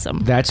 That's awesome.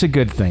 That's a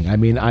good thing. I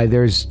mean,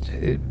 there's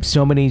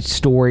so many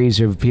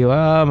stories of people,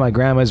 my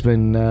grandma's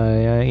been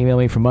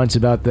emailing me for months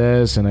about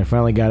this, and I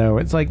finally got over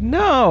it. It's like,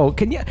 no,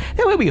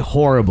 that would be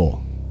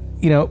horrible.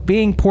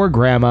 Being poor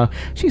grandma,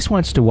 she just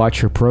wants to watch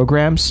her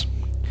programs,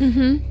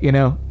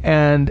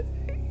 and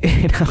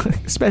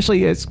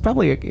especially it's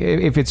probably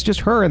if it's just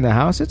her in the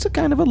house, it's a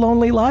kind of a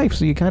lonely life.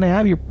 So you kind of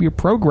have your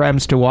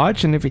programs to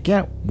watch, and if you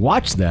can't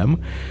watch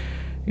them,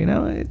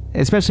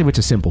 especially if it's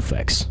a simple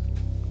fix.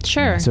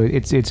 Sure. So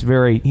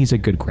he's a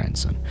good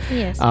grandson.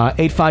 Yes.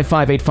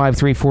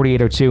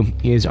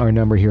 855-853-4802 is our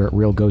number here at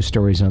Real Ghost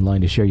Stories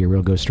Online to share your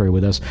real ghost story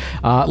with us.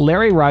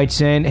 Larry writes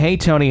in, hey,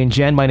 Tony and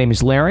Jen, my name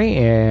is Larry,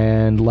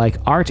 and like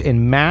Art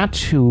and Matt,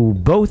 who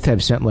both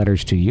have sent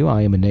letters to you,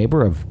 I am a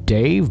neighbor of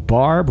Dave,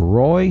 Barb,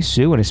 Roy,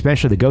 Sue, and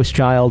especially the ghost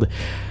child,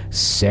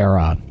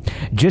 Sarah.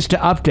 Just to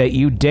update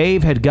you,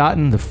 Dave had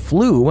gotten the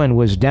flu and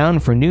was down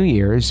for New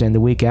Year's, and the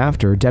week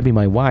after, Debbie,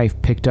 my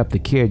wife, picked up the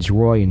kids,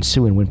 Roy and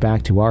Sue, and went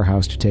back to our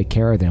house to take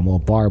care of them while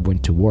Barb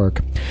went to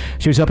work.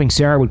 She was hoping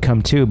Sarah would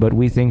come too, but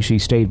we think she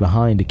stayed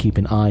behind to keep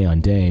an eye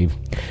on Dave.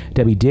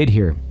 Debbie did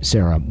hear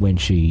Sarah when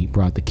she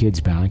brought the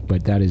kids back,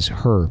 but that is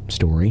her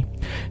story.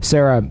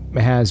 Sarah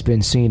has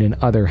been seen in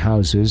other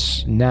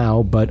houses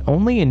now, but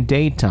only in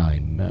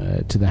daytime,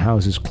 to the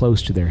houses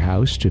close to their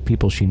house, to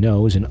people she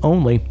knows, and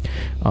only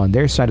on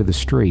their side of the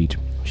street.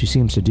 She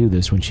seems to do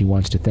this when she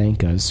wants to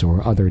thank us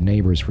or other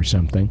neighbors for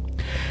something.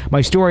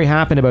 My story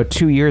happened about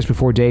 2 years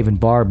before Dave and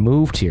Barb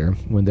moved here.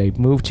 When they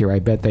moved here, I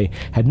bet they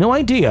had no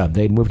idea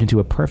they'd moved into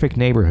a perfect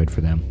neighborhood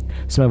for them.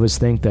 Some of us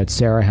think that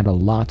Sarah had a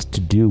lot to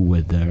do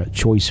with the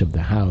choice of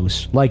the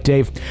house. Like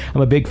Dave,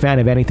 I'm a big fan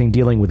of anything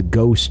dealing with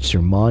ghosts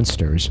or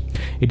monsters.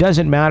 It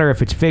doesn't matter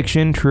if it's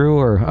fiction, true,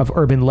 or of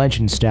urban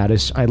legend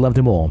status. I love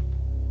them all.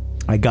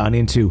 I got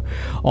into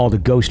all the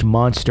ghost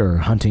monster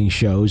hunting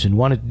shows and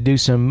wanted to do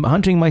some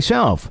hunting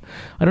myself.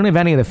 I don't have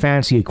any of the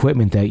fancy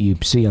equipment that you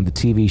see on the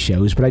TV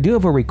shows, but I do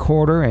have a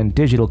recorder and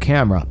digital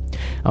camera.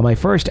 On my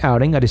first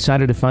outing, I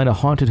decided to find a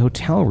haunted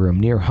hotel room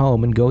near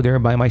home and go there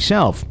by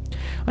myself.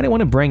 I didn't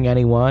want to bring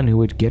anyone who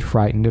would get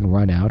frightened and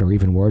run out, or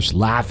even worse,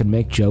 laugh and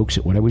make jokes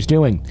at what I was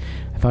doing.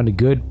 I found a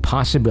good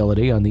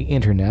possibility on the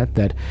internet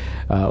that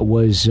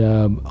was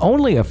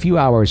only a few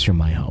hours from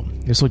my home.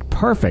 This looked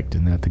perfect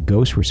in that the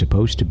ghosts were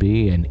supposed to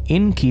be an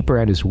innkeeper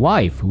and his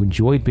wife who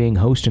enjoyed being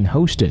host and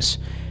hostess.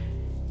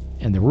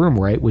 And the room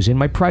rate was in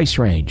my price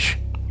range.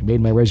 I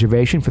made my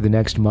reservation for the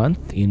next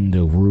month in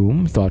the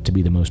room thought to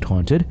be the most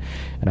haunted,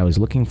 and I was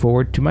looking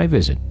forward to my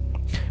visit.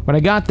 When I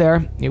got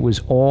there, it was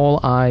all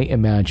I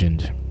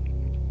imagined.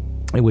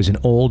 It was an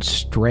old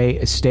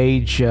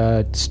stage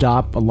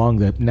stop along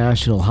the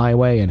National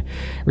Highway and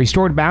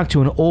restored back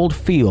to an old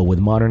feel with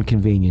modern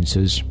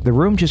conveniences. The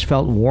room just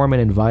felt warm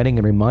and inviting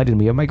and reminded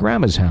me of my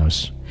grandma's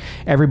house.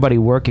 Everybody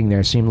working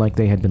there seemed like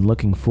they had been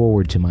looking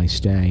forward to my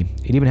stay.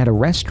 It even had a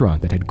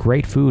restaurant that had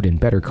great food and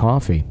better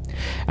coffee.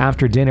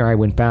 After dinner, I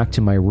went back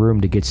to my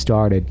room to get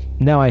started.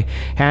 Now, I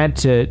had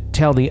to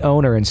tell the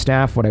owner and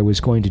staff what I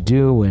was going to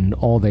do, and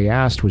all they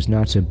asked was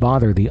not to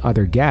bother the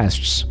other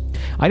guests.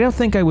 I don't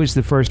think I was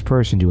the first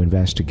person to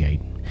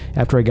investigate.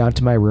 After I got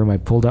to my room, I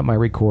pulled out my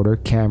recorder,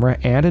 camera,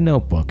 and a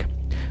notebook.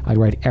 I'd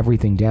write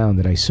everything down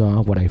that I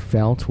saw, what I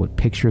felt, what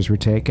pictures were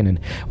taken, and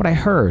what I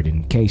heard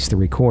in case the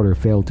recorder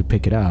failed to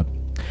pick it up.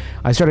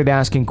 I started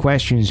asking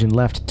questions and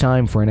left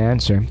time for an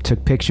answer,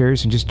 took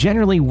pictures, and just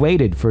generally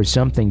waited for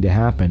something to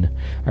happen.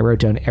 I wrote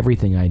down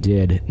everything I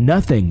did.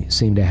 Nothing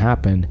seemed to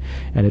happen,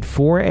 and at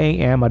 4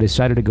 a.m. I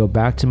decided to go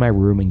back to my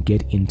room and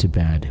get into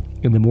bed.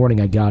 In the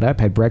morning, I got up,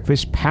 had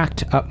breakfast,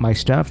 packed up my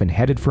stuff, and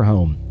headed for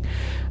home.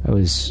 I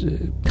was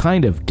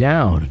kind of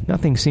down.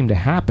 Nothing seemed to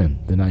happen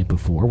the night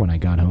before when I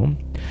got home.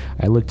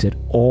 I looked at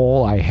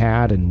all I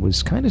had and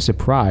was kind of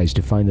surprised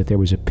to find that there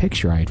was a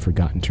picture I had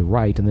forgotten to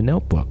write in the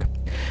notebook.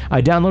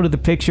 I downloaded the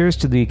pictures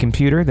to the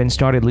computer, then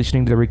started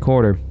listening to the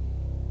recorder.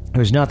 There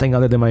was nothing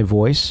other than my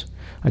voice.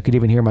 I could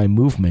even hear my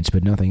movements,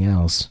 but nothing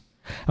else.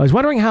 I was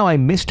wondering how I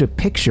missed a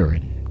picture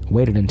and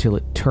waited until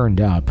it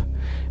turned up.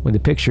 When the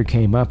picture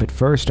came up, at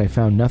first I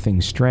found nothing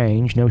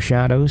strange, no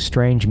shadows,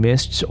 strange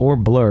mists, or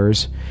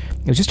blurs.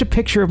 It was just a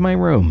picture of my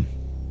room.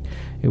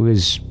 It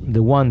was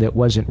the one that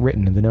wasn't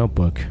written in the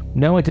notebook.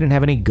 No, it didn't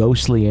have any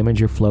ghostly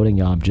image or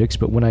floating objects,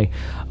 but when I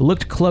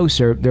looked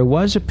closer, there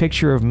was a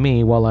picture of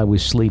me while I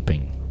was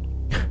sleeping.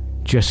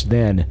 Just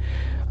then,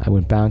 I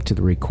went back to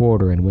the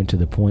recorder and went to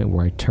the point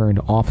where I turned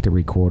off the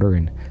recorder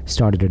and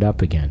started it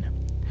up again.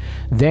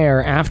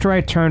 There, after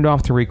I turned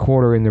off the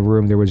recorder in the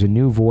room, there was a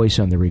new voice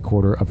on the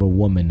recorder of a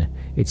woman.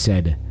 It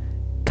said,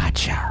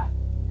 "Gotcha."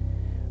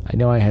 I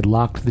know I had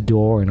locked the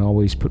door and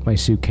always put my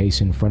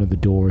suitcase in front of the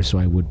door so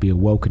I would be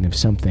awoken if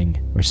something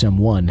or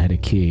someone had a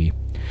key.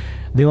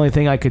 The only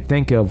thing I could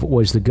think of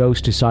was the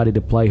ghost decided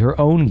to play her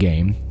own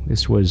game.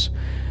 This was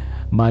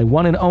my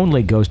one and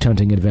only ghost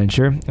hunting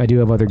adventure. I do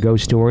have other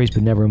ghost stories,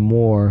 but never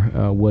more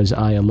was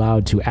I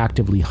allowed to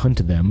actively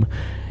hunt them.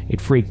 It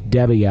freaked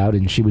Debbie out,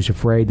 and she was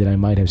afraid that I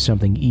might have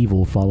something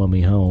evil follow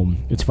me home.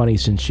 It's funny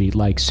since she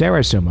likes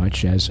Sarah so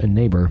much as a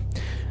neighbor,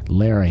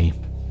 Larry.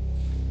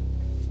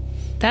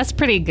 That's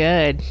pretty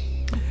good.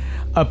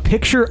 A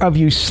picture of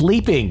you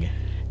sleeping.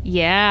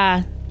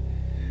 Yeah.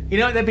 You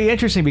know, that'd be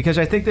interesting because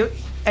I think that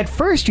at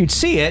first you'd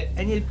see it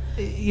and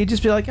you'd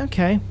just be like,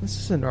 okay, this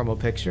is a normal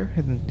picture.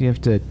 And you have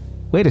to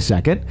wait a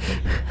second.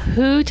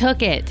 Who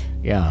took it?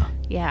 Yeah.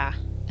 Yeah.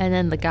 And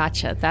then the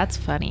gotcha. That's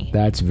funny.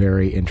 That's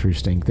very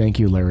interesting. Thank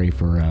you, Larry,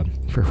 for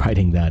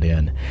writing that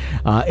in.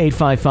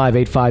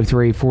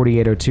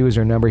 855-853-4802 is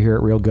our number here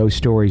at Real Ghost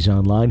Stories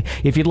Online.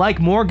 If you'd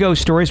like more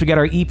ghost stories, we got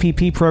our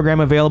EPP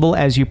program available,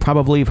 as you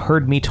probably have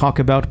heard me talk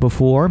about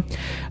before.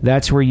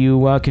 That's where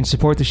you can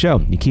support the show.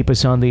 You keep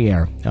us on the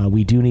air.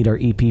 We do need our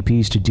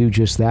EPPs to do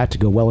just that, to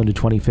go well into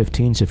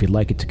 2015. So if you'd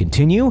like it to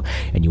continue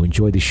and you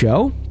enjoy the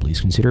show,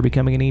 please consider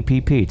becoming an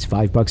EPP. It's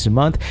 $5 a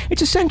month.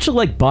 It's essentially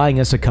like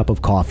buying us a cup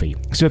of coffee.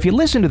 So if you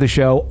listen to the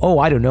show,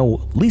 at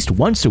least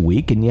once a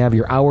week, and you have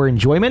your hour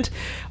enjoyment,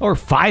 or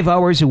 5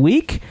 hours a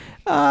week,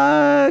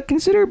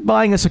 consider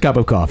buying us a cup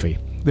of coffee.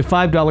 The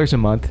 $5 a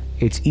month,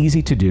 it's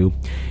easy to do,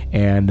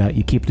 and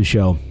you keep the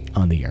show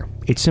on the air.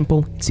 It's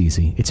simple, it's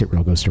easy, it's at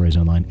Real Ghost Stories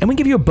Online. And we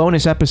give you a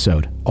bonus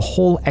episode, a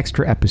whole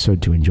extra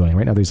episode to enjoy.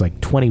 Right now there's like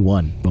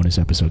 21 bonus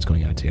episodes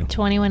going out too.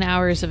 21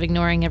 hours of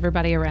ignoring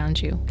everybody around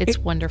you. It's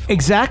wonderful.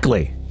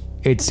 Exactly.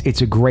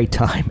 It's a great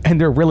time,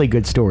 and they're really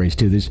good stories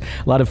too. There's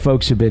a lot of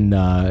folks have been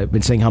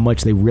saying how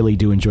much they really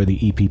do enjoy the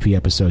EPP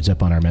episodes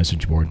up on our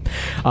message board.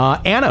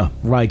 Anna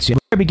writes in,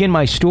 before I begin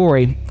my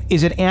story,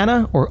 is it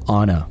Anna or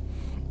Anna?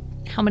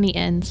 How many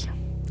N's?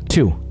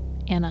 2.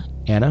 Anna.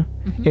 Anna?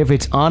 Mm-hmm. If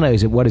it's Anna,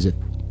 what is it?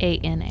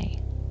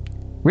 A-N-A.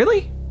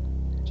 Really?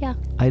 Yeah.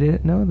 I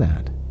didn't know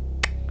that.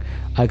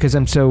 Because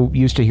I'm so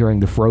used to hearing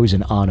the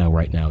frozen Anna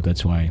right now.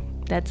 That's why.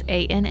 That's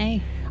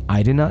A-N-A.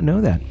 I did not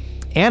know that.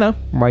 Anna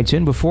writes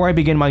in, before I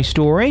begin my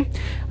story,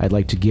 I'd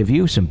like to give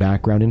you some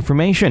background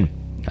information.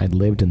 I'd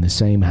lived in the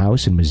same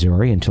house in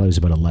Missouri until I was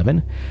about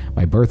 11.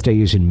 My birthday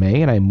is in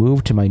May, and I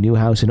moved to my new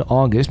house in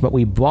August, but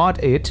we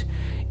bought it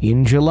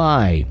in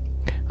July.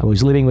 I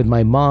was living with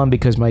my mom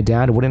because my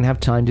dad wouldn't have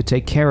time to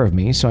take care of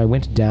me, so I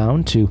went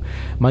down to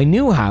my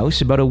new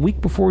house about a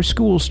week before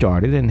school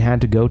started and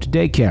had to go to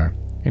daycare.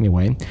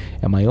 Anyway,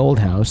 at my old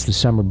house, the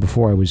summer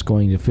before I was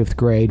going to 5th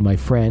grade, my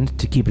friend,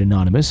 to keep it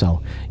anonymous,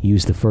 I'll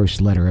use the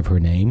first letter of her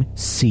name,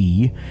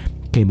 C,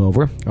 came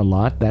over a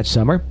lot that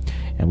summer,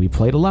 and we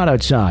played a lot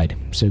outside.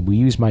 So we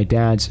used my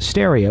dad's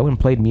stereo and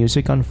played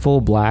music on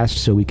full blast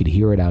so we could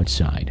hear it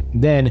outside.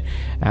 Then,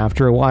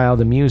 after a while,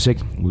 the music,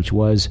 which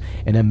was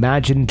an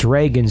Imagine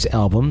Dragons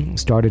album,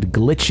 started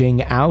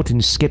glitching out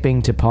and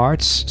skipping to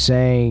parts,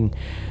 saying,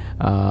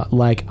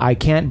 like, I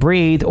can't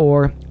breathe,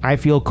 or I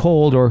feel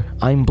cold, or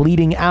I'm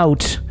bleeding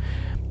out,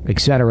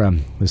 etc.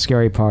 The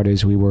scary part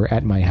is we were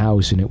at my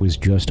house and it was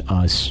just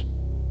us.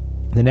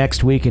 The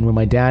next weekend when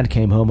my dad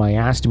came home, I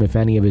asked him if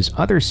any of his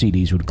other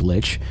CDs would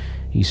glitch.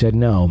 He said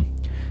no.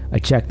 I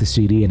checked the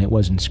CD and it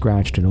wasn't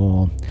scratched at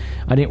all.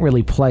 I didn't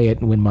really play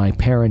it when my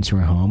parents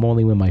were home,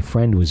 only when my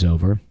friend was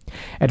over.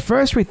 At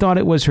first we thought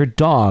it was her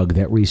dog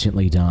that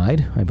recently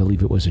died. I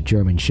believe it was a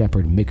German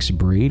Shepherd mixed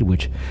breed,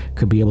 which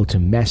could be able to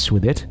mess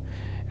with it.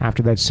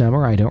 After that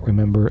summer, I don't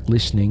remember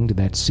listening to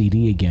that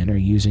CD again or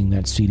using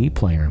that CD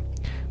player.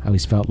 I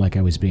always felt like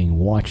I was being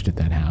watched at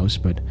that house,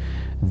 but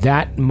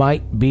that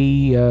might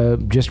be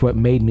just what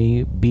made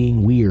me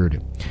being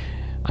weird.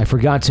 I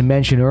forgot to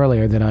mention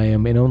earlier that I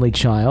am an only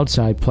child,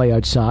 so I play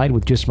outside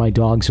with just my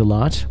dogs a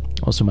lot.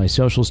 Also, my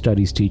social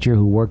studies teacher,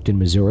 who worked in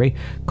Missouri,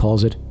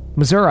 calls it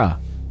Missouri.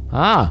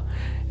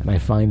 And I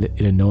find it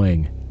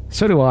annoying.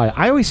 So do I.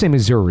 I always say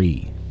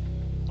Missouri.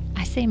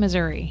 I say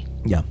Missouri.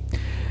 Yeah.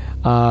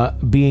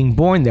 Being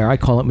born there, I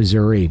call it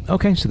Missouri.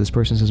 Okay, so this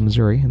person says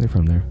Missouri, and they're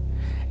from there.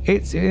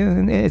 It's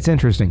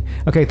interesting.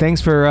 Okay,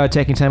 thanks for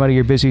taking time out of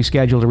your busy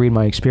schedule to read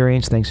my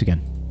experience. Thanks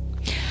again.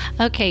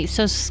 Okay,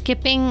 so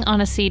skipping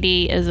on a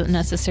CD isn't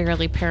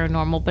necessarily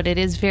paranormal, but it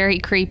is very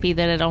creepy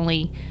that it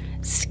only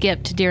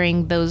skipped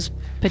during those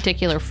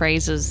particular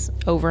phrases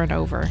over and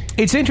over.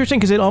 It's interesting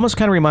because it almost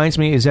kind of reminds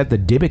me, is that the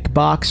Dybbuk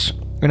box?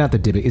 Or not the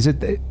Dybbuk. Is that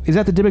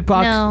the Dybbuk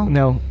box?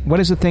 No. What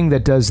is the thing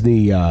that does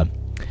the...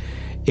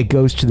 it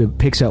goes to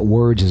picks out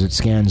words as it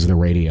scans the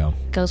radio?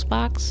 Ghost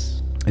box?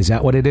 Is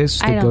that what it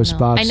is? I don't Ghost know.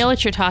 box? I know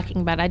what you're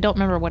talking about. I don't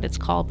remember what it's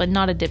called, but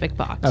not a Dybbuk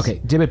box. Okay,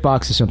 Dybbuk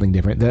box is something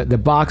different. The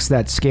box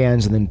that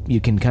scans, and then you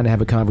can kind of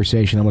have a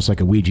conversation, almost like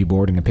a Ouija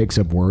board, and it picks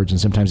up words,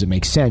 and sometimes it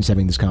makes sense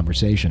having this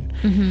conversation.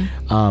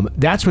 Mm-hmm.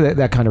 That's what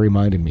that kind of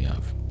reminded me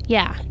of.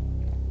 Yeah.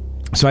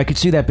 So I could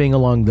see that being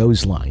along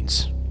those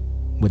lines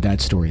with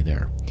that story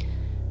there.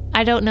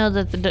 I don't know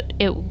that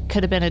it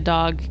could have been a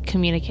dog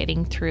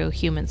communicating through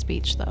human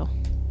speech, though.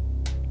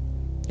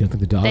 You don't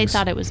think they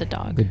thought it was a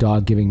dog. The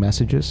dog giving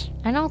messages?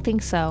 I don't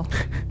think so.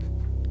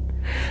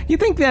 You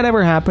think that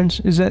ever happens?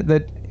 Is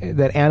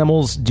that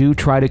animals do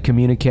try to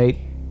communicate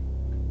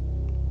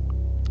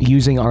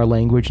using our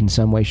language in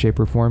some way, shape,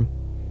 or form?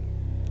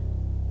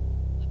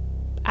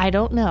 I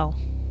don't know.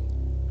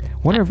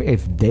 Wonder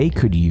if they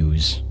could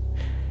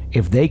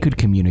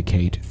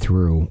communicate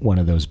through one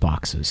of those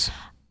boxes.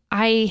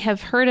 I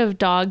have heard of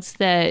dogs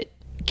that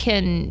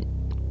can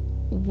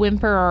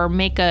whimper or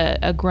make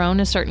a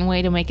groan a certain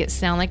way to make it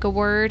sound like a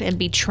word and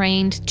be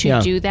trained to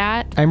do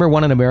that. I remember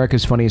one of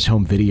America's Funniest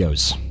Home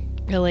Videos.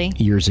 Really?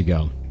 Years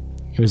ago.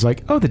 It was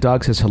like, oh, the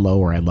dog says hello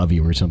or I love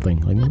you or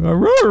something. Like,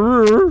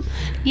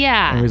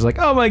 yeah. And it was like,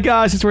 oh my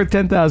gosh, it's worth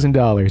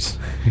 $10,000.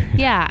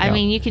 Yeah, I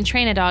mean, you can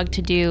train a dog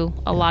to do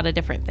a lot of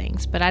different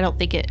things, but I don't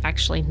think it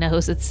actually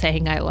knows it's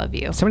saying I love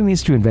you. Somebody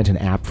needs to invent an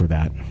app for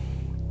that.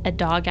 A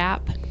dog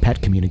app?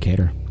 Pet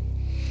communicator.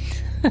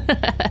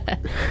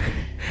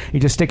 You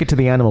just stick it to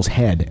the animal's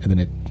head, and then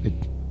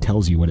it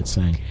tells you what it's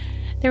saying.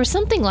 There was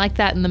something like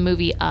that in the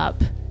movie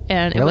Up,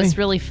 and it was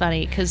really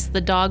funny because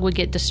the dog would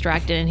get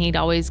distracted, and he'd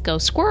always go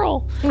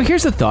squirrel. Well,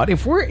 here's the thought: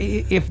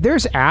 if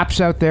there's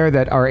apps out there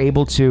that are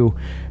able to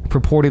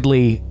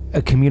purportedly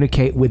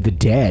communicate with the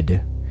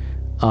dead,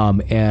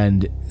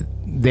 and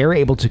they're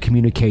able to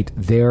communicate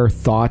their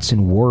thoughts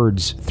and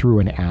words through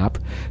an app,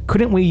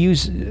 couldn't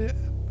we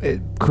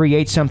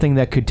create something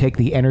that could take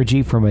the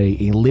energy from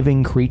a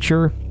living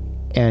creature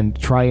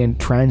and try and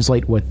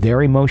translate what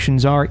their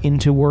emotions are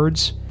into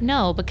words?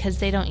 No, because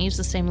they don't use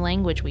the same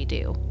language we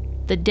do.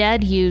 The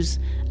dead use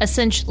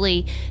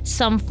essentially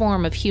some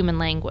form of human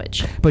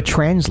language. But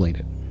translate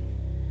it.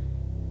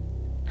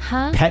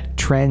 Huh? Pet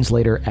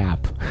translator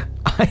app.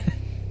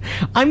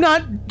 I'm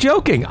not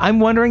joking. I'm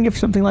wondering if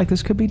something like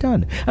this could be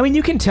done. I mean,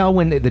 you can tell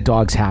when the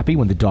dog's happy,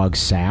 when the dog's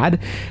sad,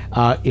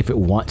 if it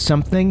wants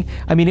something.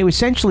 I mean, it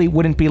essentially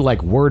wouldn't be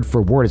like word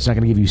for word. It's not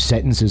going to give you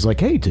sentences like,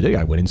 hey, today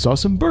I went and saw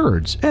some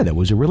birds. Yeah, that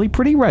was a really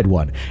pretty red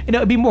one. And it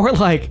would be more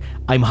like,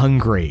 I'm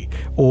hungry.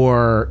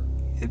 Or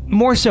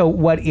more so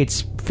what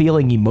it's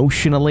feeling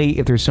emotionally,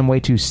 if there's some way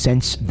to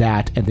sense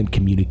that and then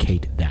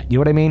communicate that. You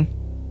know what I mean?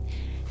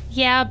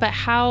 Yeah, but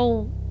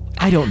how...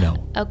 I don't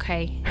know.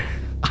 Okay.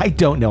 I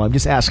don't know. I'm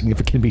just asking if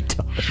it can be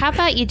done. How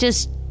about you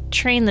just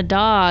train the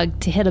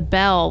dog to hit a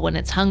bell when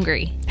it's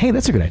hungry? Hey,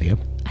 that's a good idea.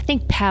 I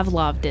think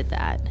Pavlov did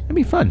that. That'd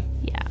be fun.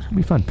 Yeah. It'd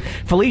be fun.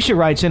 Felicia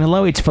writes in,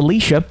 hello, it's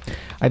Felicia.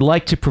 I'd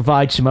like to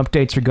provide some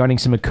updates regarding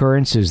some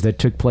occurrences that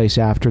took place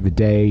after the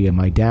day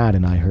my dad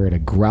and I heard a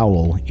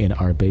growl in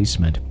our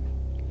basement.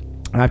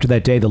 After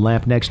that day, the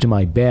lamp next to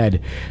my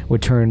bed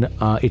would turn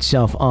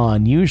itself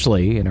on,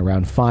 usually in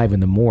around 5 in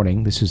the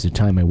morning. This is the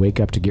time I wake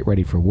up to get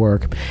ready for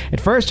work.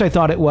 At first, I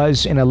thought it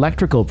was an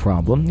electrical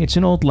problem. It's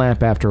an old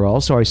lamp after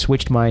all, so I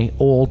switched my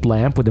old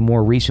lamp with a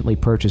more recently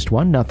purchased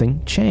one.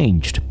 Nothing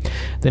changed.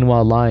 Then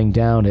while lying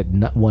down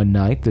one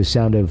night, the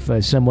sound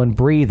of someone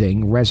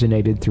breathing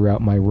resonated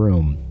throughout my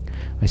room.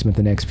 I spent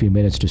the next few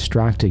minutes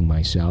distracting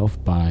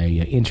myself by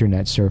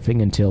internet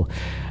surfing until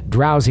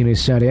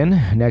drowsiness set in.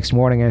 Next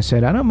morning I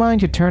said, I don't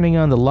mind you turning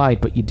on the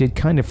light, but you did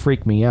kind of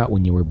freak me out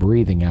when you were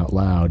breathing out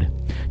loud.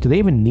 Do they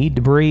even need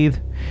to breathe?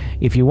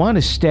 If you want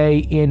to stay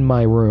in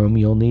my room,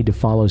 you'll need to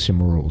follow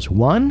some rules.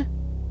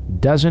 1,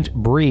 doesn't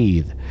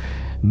breathe.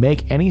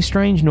 Make any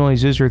strange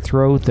noises or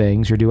throw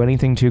things or do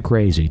anything too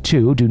crazy.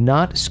 2, do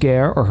not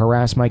scare or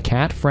harass my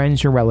cat,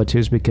 friends, or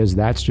relatives because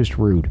that's just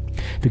rude.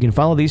 If you can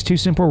follow these 2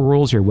 simple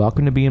rules, you're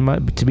welcome to be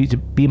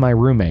my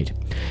roommate.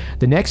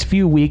 The next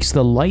few weeks,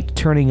 the light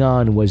turning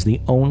on was the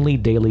only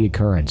daily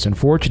occurrence.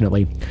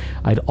 Unfortunately,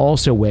 I'd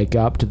also wake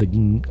up to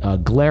the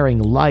glaring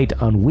light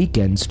on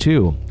weekends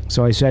too.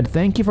 So I said,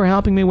 thank you for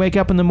helping me wake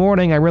up in the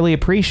morning. I really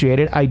appreciate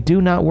it. I do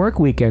not work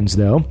weekends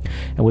though,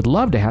 and would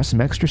love to have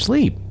some extra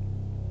sleep.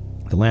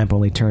 The lamp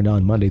only turned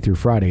on Monday through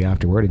Friday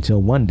afterward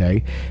until one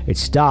day it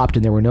stopped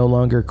and there were no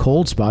longer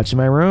cold spots in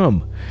my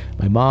room.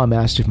 My mom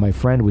asked if my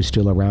friend was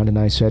still around and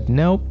I said,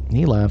 nope,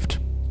 he left.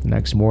 The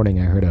next morning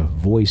I heard a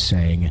voice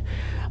saying,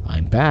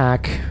 I'm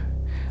back.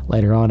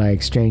 Later on I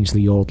exchanged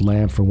the old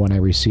lamp for one I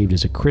received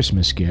as a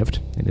Christmas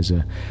gift. It is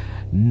a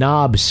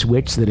knob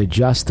switch that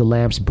adjusts the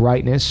lamp's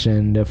brightness,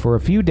 and for a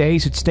few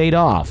days it stayed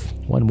off.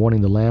 One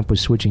morning the lamp was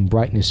switching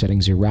brightness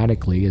settings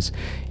erratically as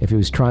if it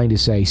was trying to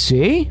say,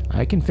 see,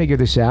 I can figure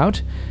this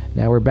out.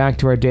 Now we're back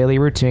to our daily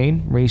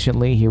routine.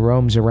 Recently he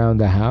roams around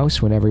the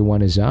house when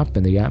everyone is up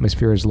and the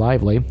atmosphere is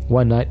lively.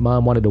 One night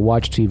Mom wanted to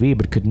watch TV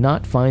but could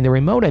not find the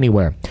remote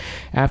anywhere.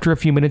 After a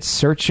few minutes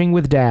searching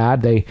with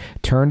Dad, they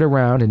turned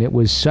around and it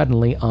was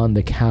suddenly on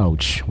the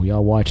couch. We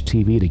all watched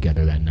TV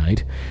together that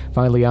night.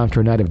 Finally,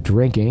 after a night of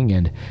drinking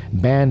and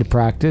band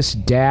practice,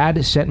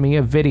 Dad sent me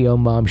a video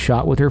Mom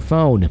shot with her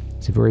phone.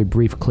 It's a very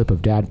brief clip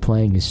of Dad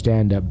playing his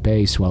stand-up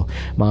bass while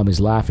Mom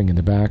is laughing in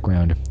the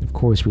background. Of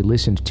course, we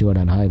listened to it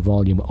on high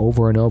volume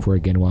over and over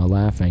again while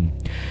laughing.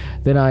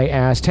 Then I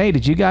asked, hey,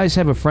 did you guys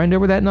have a friend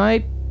over that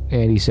night?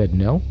 And he said,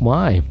 no.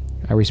 Why?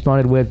 I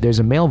responded with, there's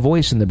a male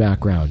voice in the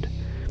background.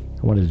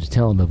 I wanted to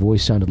tell him the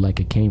voice sounded like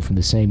it came from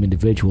the same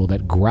individual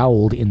that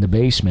growled in the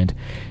basement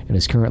and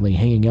is currently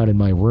hanging out in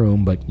my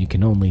room, but you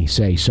can only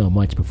say so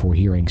much before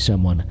hearing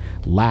someone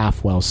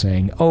laugh while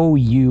saying, oh,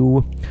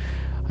 you.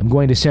 I'm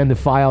going to send the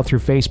file through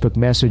Facebook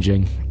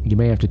messaging. You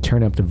may have to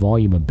turn up the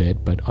volume a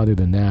bit, but other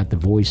than that, the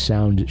voice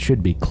sound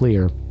should be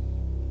clear.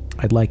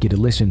 I'd like you to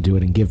listen to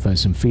it and give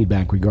us some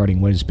feedback regarding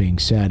what is being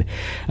said.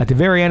 At the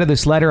very end of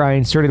this letter, I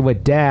inserted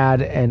what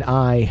Dad and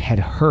I had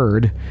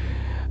heard.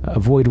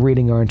 Avoid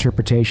reading our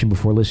interpretation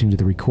before listening to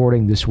the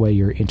recording. This way,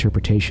 your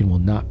interpretation will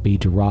not be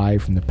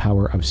derived from the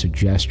power of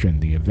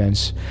suggestion. The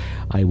events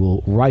I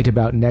will write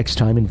about next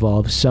time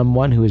involve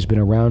someone who has been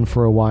around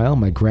for a while,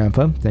 my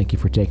grandpa. Thank you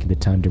for taking the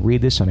time to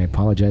read this, and I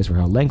apologize for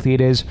how lengthy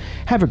it is.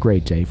 Have a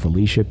great day,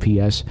 Felicia.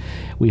 P.S.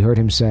 We heard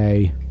him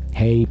say,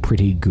 hey,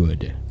 pretty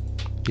good.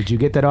 Did you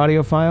get that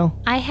audio file?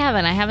 I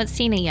haven't. I haven't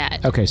seen it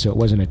yet. Okay, so it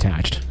wasn't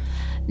attached.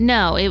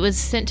 No, it was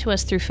sent to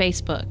us through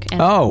Facebook,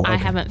 and okay. I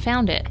haven't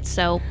found it,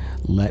 so...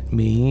 Let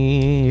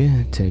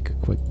me take a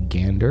quick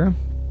gander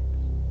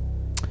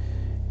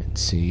and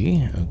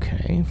see.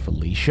 Okay,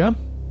 Felicia.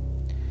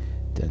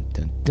 Dun,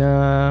 dun,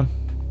 dun.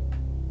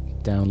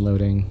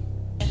 Downloading.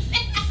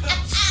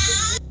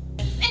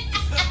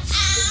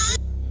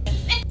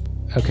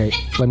 Okay,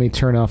 let me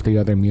turn off the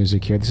other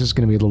music here. This is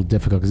going to be a little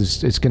difficult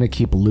because it's going to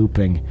keep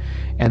looping.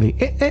 And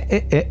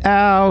the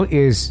ow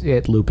is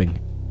it looping,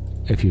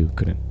 if you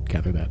couldn't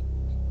gather that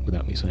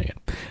without me saying it.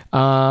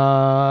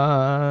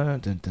 Dun,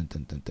 dun, dun,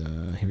 dun,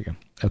 dun. Here we go.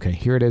 Okay,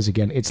 here it is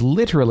again. It's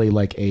literally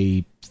like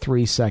a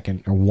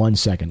 3-second or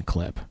 1-second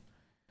clip.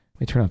 Let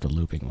me turn off the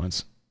looping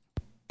once.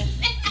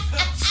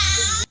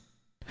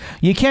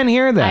 You can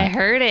hear that. I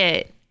heard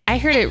it. I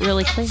heard it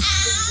really clear.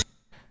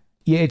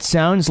 Yeah, it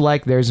sounds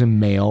like there's a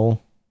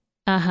male.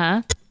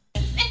 Uh-huh.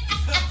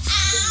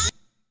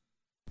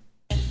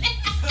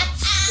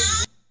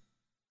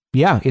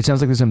 Yeah, it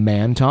sounds like there's a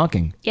man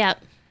talking.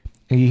 Yep.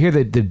 And you hear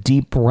the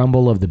deep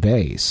rumble of the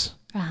bass.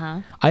 Uh-huh.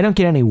 I don't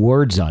get any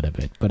words out of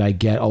it, but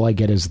all I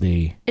get is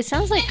the... It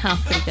sounds like,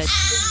 pretty good.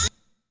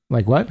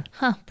 Like what?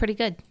 Pretty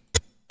good.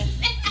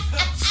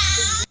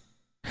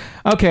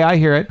 Okay, I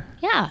hear it.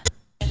 Yeah.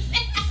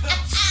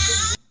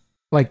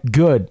 Like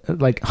good.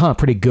 Like,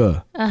 pretty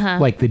good. Uh-huh.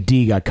 Like the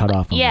D got cut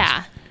off. Almost.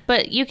 Yeah,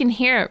 but you can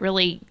hear it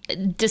really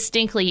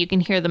distinctly. You can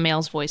hear the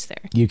male's voice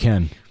there. You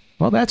can.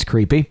 Well, that's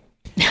creepy.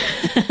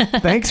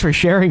 Thanks for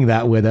sharing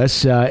that with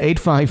us.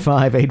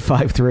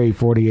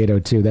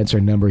 855-853-4802. That's our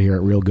number here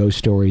at Real Ghost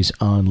Stories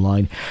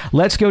Online.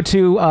 Let's go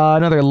to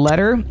another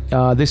letter.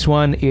 This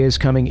one is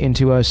coming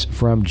into us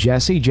from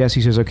Jesse.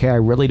 Jesse says, okay, I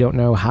really don't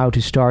know how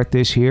to start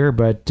this here,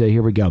 but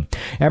here we go.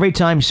 Every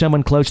time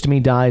someone close to me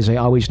dies, I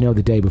always know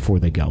the day before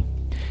they go.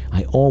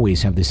 I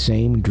always have the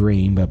same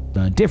dream,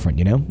 but different,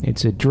 you know?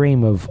 It's a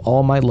dream of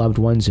all my loved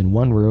ones in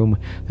one room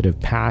that have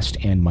passed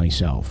and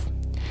myself.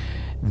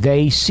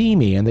 They see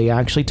me and they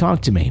actually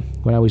talk to me.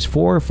 When I was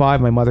 4 or 5,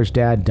 my mother's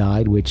dad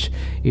died, which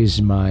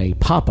is my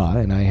papa,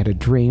 and I had a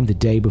dream the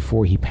day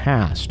before he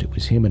passed. It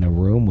was him in a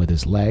room with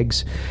his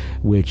legs,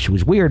 which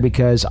was weird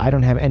because I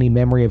don't have any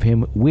memory of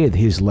him with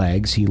his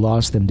legs. He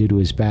lost them due to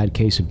his bad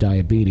case of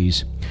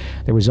diabetes.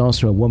 There was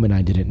also a woman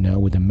I didn't know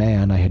with a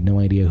man. I had no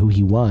idea who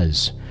he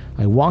was.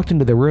 I walked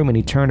into the room and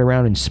he turned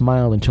around and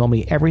smiled and told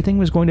me everything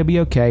was going to be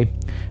okay,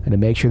 and to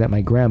make sure that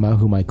my grandma,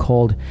 whom I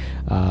called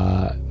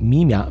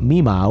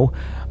Meow,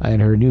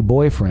 and her new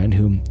boyfriend,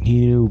 whom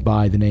he knew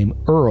by the name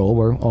Earl,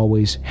 were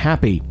always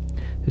happy.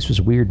 This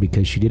was weird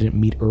because she didn't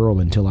meet Earl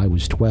until I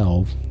was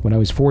 12. When I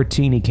was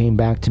 14, he came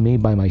back to me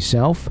by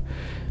myself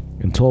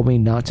and told me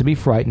not to be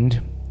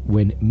frightened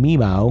when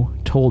Meow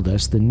told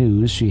us the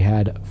news she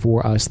had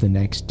for us the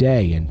next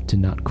day and to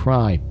not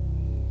cry.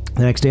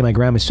 The next day, my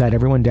grandma sat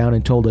everyone down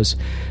and told us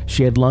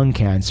she had lung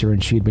cancer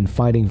and she had been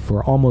fighting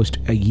for almost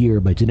a year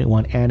but didn't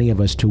want any of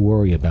us to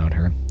worry about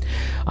her.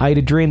 I had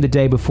a dream the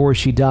day before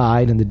she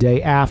died and the day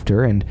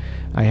after, and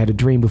I had a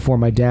dream before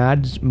my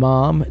dad's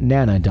mom,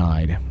 Nana,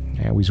 died.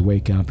 I always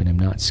wake up and I'm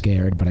not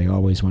scared, but I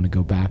always want to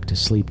go back to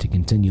sleep to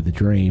continue the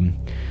dream.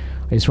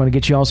 I just want to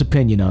get y'all's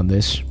opinion on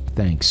this.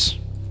 Thanks.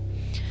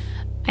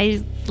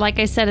 Like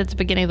I said at the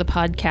beginning of the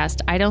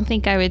podcast, I don't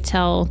think I would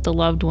tell the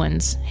loved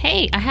ones,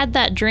 hey, I had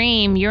that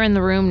dream. You're in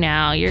the room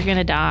now. You're going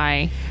to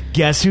die.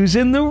 Guess who's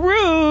in the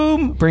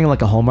room? Bring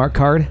like a Hallmark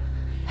card?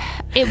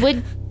 It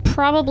would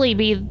probably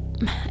be,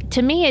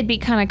 to me, it'd be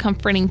kind of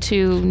comforting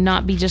to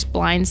not be just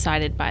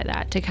blindsided by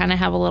that, to kind of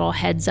have a little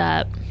heads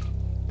up.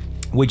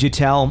 Would you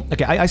tell?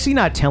 Okay, I see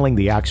not telling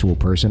the actual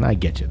person. I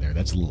get you there.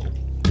 That's a little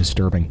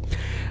disturbing.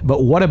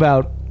 But what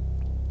about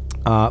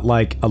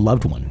like a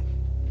loved one?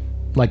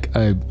 Like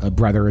a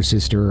brother, a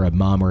sister, a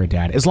mom, or a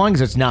dad, as long as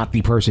it's not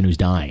the person who's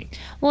dying.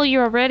 Well,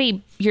 you're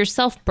already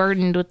yourself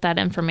burdened with that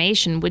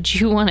information. Would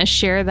you want to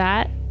share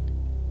that?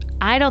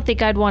 I don't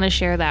think I'd want to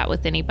share that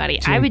with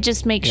anybody. I would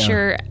just make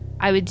sure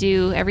I would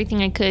do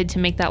everything I could to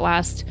make that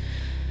last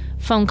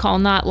phone call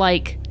not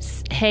like,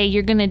 hey,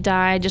 you're going to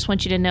die. I just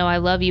want you to know I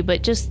love you.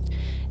 But just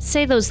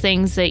say those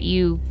things that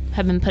you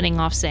have been putting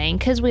off saying,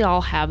 because we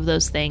all have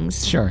those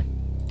things. Sure.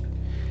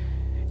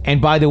 And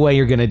by the way,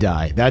 you're going to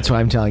die. That's why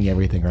I'm telling you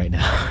everything right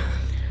now.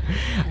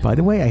 By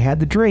the way, I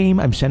had the dream.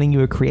 I'm sending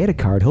you a Create-A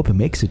card. Hope it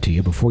makes it to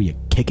you before you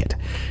kick it.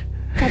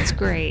 That's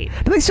great.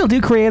 Do they still do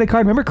Create-A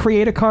card? Remember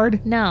Create-A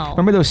card? No.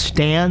 Remember those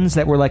stands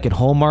that were like at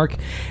Hallmark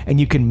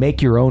and you can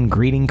make your own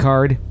greeting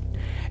card?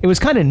 It was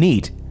kind of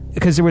neat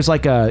because there was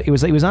like it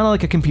was on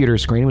like a computer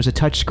screen. It was a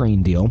touch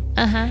screen deal.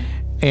 Uh-huh.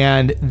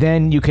 And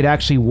then you could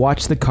actually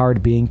watch the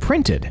card being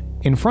printed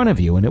in front of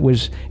you, and it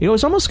was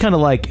almost kind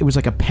of like, it was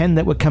like a pen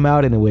that would come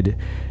out, and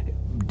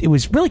it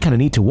was really kind of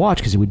neat to watch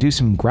because it would do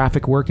some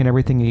graphic work and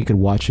everything, and you could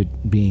watch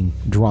it being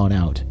drawn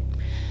out.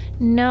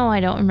 No,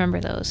 I don't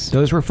remember those.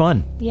 Those were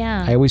fun.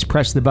 Yeah. I always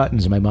pressed the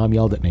buttons, and my mom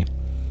yelled at me.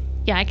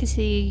 Yeah, I could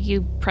see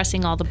you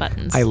pressing all the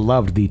buttons. I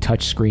loved the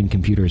touch screen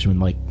computers when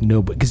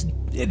because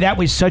that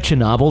was such a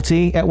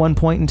novelty at one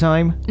point in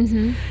time,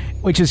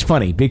 which is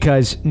funny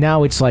because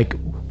now it's like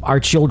our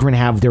children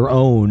have their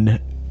own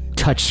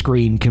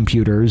touchscreen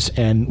computers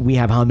and we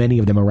have how many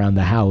of them around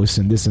the house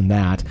and this and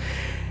that.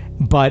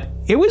 But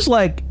it was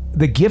like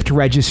the gift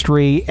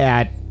registry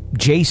at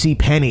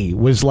JCPenney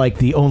was like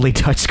the only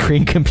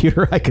touchscreen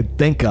computer I could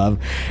think of.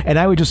 And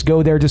I would just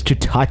go there just to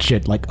touch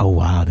it like, oh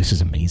wow, this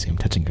is amazing. I'm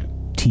touching a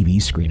TV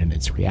screen and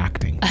it's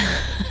reacting.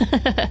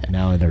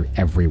 Now they're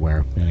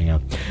everywhere.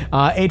 Anyhow,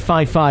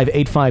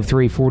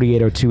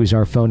 855-853-4802 is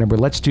our phone number.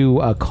 Let's do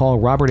a call.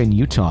 Robert in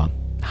Utah.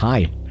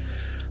 Hi.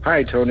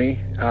 Hi, Tony.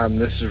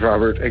 This is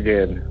Robert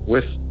again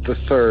with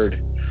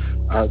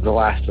the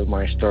last of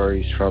my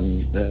stories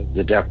from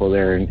the depot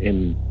there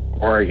in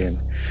Oregon.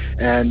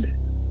 And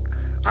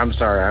I'm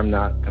sorry, I'm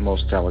not the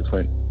most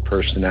eloquent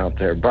person out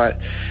there, but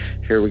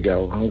here we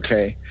go.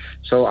 Okay.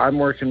 So I'm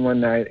working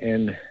one night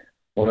in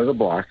one of the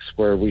blocks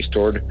where we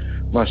stored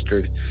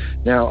mustard.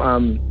 Now,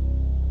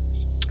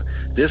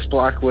 this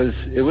block was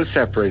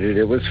separated.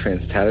 It was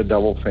fenced, had a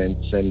double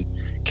fence and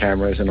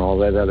cameras and all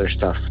that other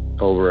stuff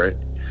over it.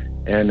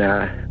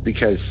 And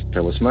because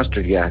there was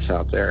mustard gas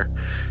out there.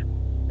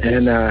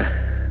 And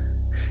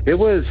it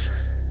was,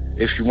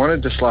 if you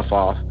wanted to slough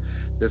off,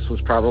 this was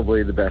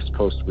probably the best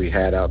post we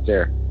had out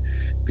there.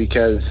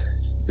 Because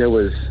there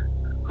was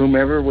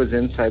whomever was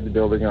inside the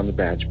building on the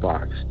badge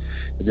box.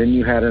 And then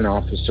you had an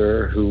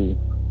officer who,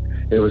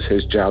 it was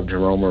his job to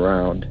roam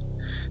around.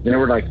 And there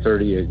were like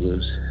 30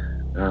 igloos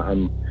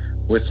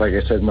with, like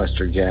I said,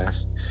 mustard gas.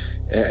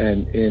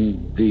 And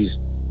in these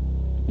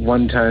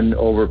 1-ton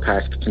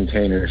overpacked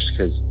containers,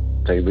 because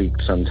they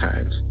leaked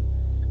sometimes.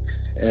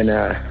 And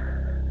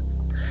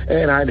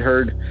I'd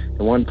heard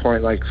at one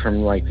point, like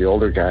from like the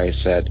older guys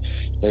said,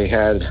 they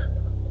had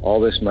all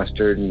this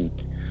mustard and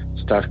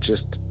stuff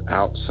just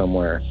out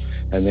somewhere,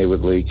 and they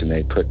would leak, and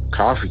they'd put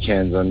coffee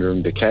cans under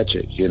them to catch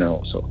it, you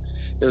know. So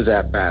it was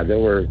that bad. There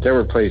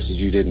were places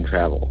you didn't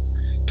travel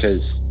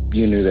because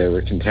you knew they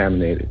were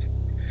contaminated.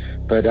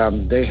 But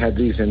they had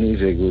these in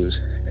these igloos,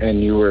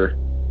 and you were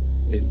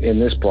in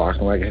this block,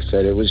 and like I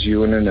said, it was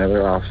you and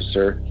another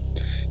officer.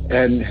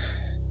 And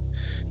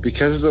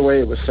because of the way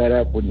it was set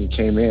up when you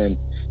came in,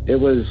 it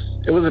was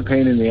a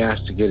pain in the ass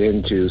to get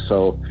into.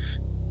 So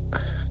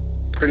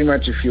pretty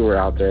much if you were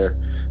out there,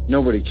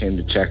 nobody came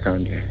to check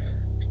on you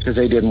because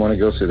they didn't want to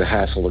go through the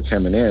hassle of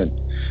coming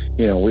in.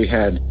 You know, we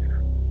had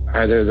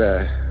either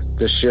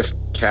the shift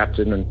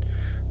captain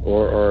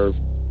or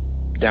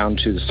down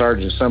to the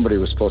sergeant, somebody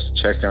was supposed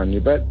to check on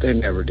you, but they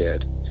never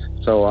did.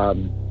 So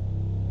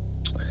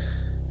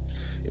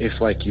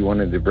if like you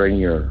wanted to bring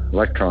your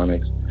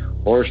electronics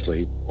or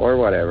sleep or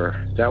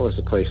whatever, that was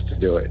the place to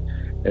do it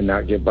and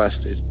not get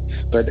busted.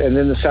 And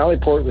then the sally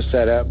port was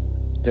set up.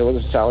 There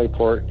was a sally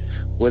port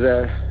with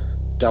a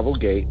double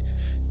gate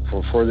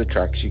for the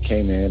trucks. You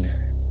came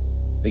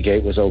in, the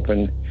gate was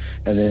open,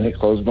 and then it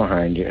closed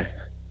behind you.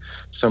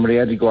 Somebody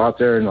had to go out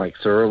there and like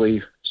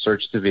thoroughly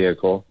search the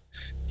vehicle.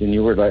 Then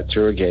you were let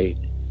through a gate,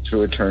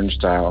 through a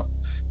turnstile,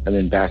 and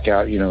then back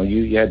out. You know,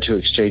 you had to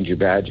exchange your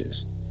badges.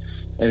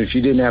 And if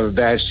you didn't have a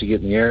badge to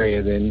get in the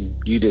area, then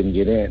you didn't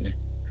get in.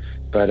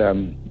 But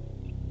and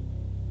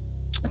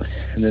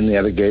then the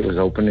other gate was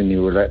open and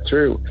you were let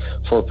through.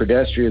 For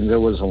pedestrians, there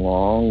was a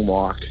long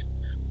walk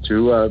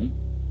through a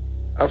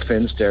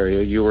fenced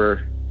area. You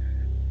were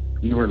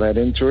let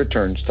in through a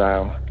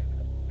turnstile.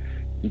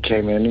 You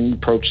came in and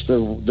approached the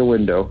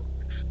window,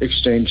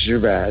 exchanged your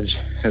badge,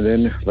 and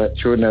then let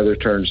through another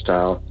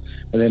turnstile,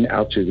 and then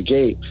out through the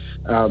gate.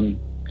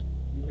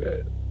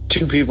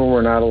 2 people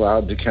were not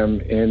allowed to come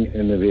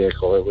in the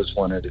vehicle. It was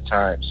one at a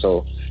time.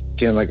 So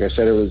again, like I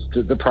said, it was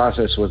the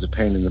process was a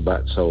pain in the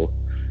butt. So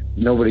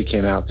nobody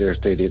came out there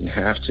if they didn't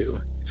have to.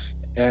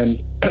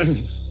 And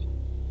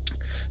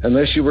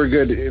unless you were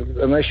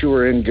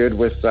in good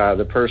with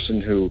the person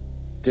who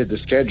did the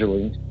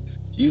scheduling,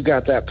 you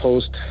got that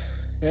post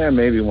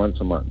maybe once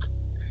a month,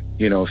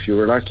 you know, if you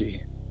were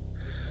lucky.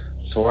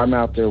 So I'm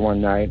out there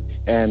one night,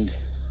 and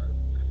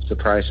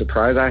surprise,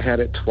 surprise, I had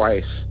it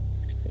twice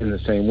in the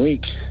same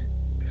week,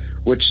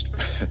 which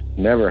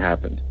never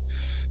happened.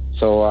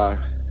 So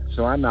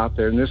I'm out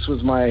there, and this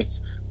was my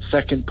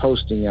second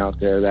posting out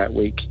there that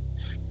week,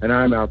 and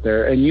I'm out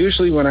there. And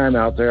usually when I'm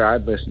out there,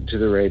 I'd listen to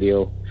the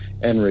radio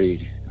and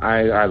read.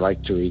 I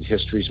like to read.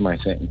 History's my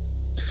thing,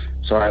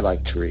 so I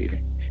like to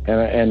read.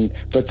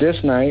 But this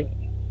night,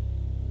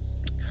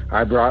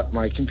 I brought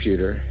my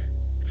computer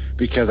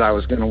because I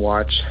was going to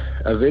watch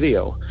a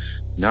video,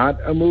 not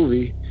a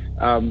movie.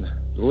 The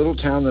little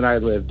town that I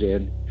lived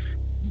in,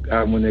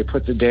 when they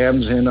put the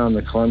dams in on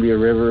the Columbia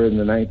River in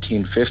the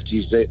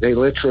 1950s, they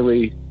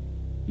literally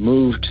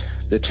moved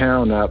the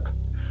town up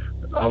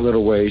a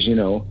little ways, you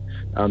know.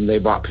 They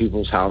bought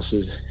people's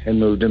houses and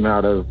moved them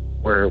out of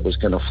where it was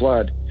going to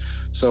flood.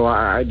 So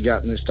I'd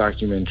gotten this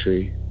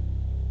documentary,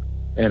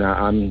 and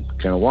I'm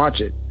going to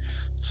watch it.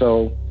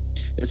 So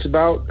it's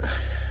about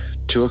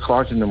 2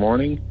 o'clock in the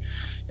morning,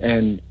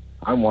 and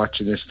I'm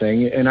watching this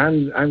thing, and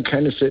I'm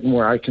kind of sitting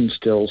where I can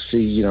still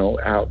see, you know,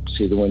 out,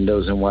 see the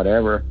windows and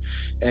whatever.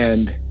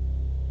 And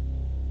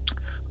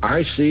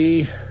I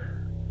see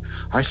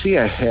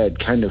a head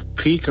kind of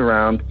peek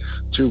around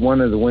through one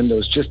of the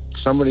windows. Just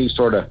somebody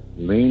sort of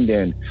leaned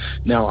in.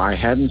 Now, I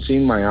hadn't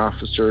seen my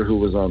officer who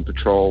was on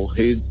patrol.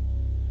 He'd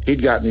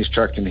gotten his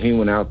truck, and he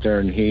went out there,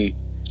 and he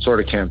sort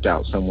of camped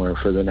out somewhere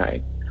for the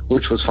night,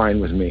 which was fine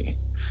with me.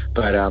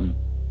 But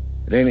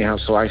anyhow,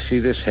 so I see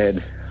this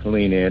head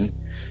lean in,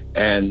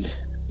 and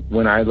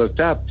when I looked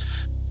up,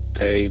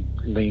 they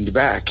leaned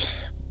back,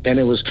 and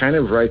it was kind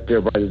of right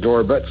there by the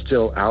door, but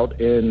still out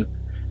in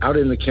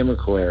the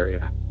chemical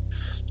area.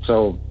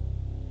 So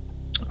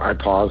I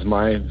paused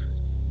my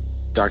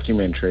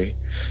documentary,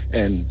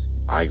 and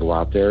I go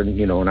out there, and,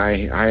 you know, and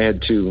I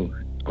had to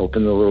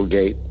open the little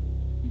gate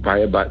by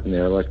a button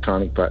there,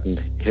 electronic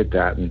button, hit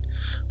that,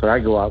 but I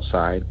go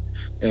outside,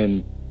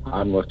 and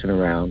I'm looking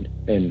around,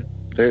 and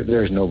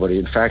there's nobody.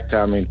 In fact,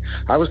 I mean,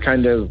 I was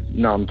kind of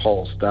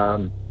nonplussed.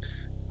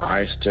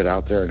 I stood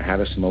out there and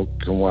had a smoke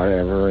and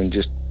whatever, and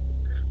just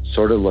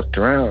sort of looked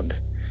around,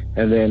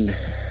 and then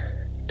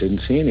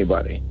didn't see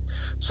anybody.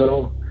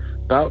 So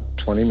about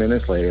 20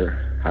 minutes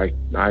later,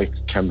 I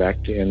come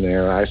back in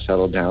there. I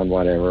settle down,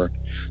 whatever.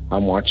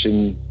 I'm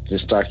watching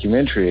this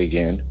documentary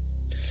again,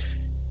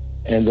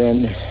 and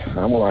then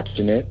I'm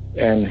watching it,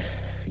 and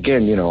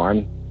again, you know,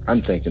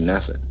 I'm thinking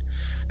nothing,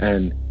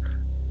 and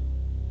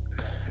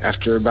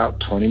after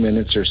about 20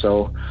 minutes or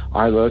so,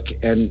 I look,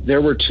 and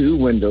there were 2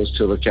 windows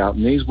to look out,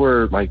 and these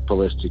were like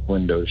ballistic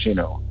windows, you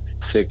know,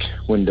 thick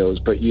windows,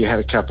 but you had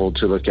a couple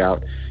to look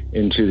out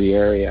into the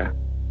area.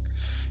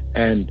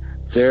 And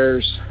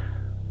there's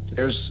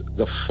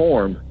the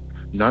form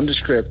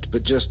nondescript,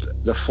 but just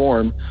the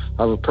form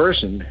of a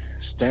person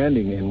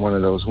standing in one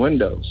of those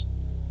windows.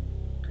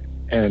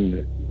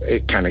 And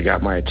it kind of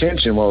got my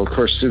attention. Well, of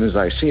course, as soon as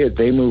I see it,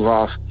 they move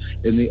off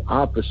in the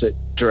opposite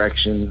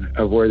direction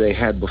of where they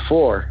had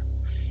before.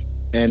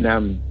 And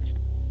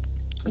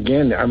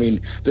again, I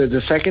mean,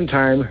 the second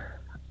time,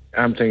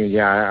 I'm thinking,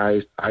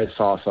 yeah, I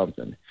saw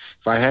something.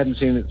 If I hadn't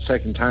seen it the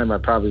second time, I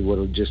probably would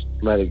have just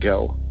let it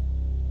go.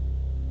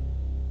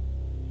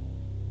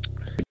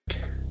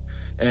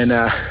 And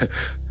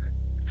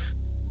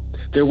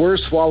there were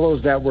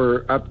swallows that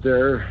were up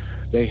there.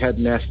 They had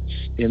nests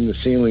in the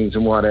ceilings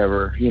and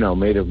whatever, you know,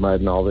 made of mud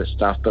and all this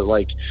stuff. But,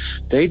 like,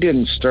 they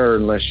didn't stir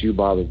unless you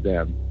bothered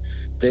them.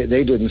 They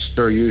didn't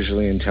stir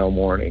usually until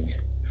morning.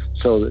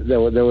 So there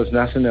was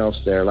nothing else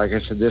there. Like I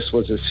said, this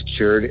was a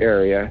secured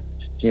area,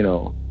 you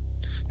know.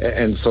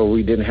 And so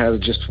we didn't have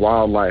just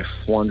wildlife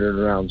wandering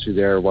around through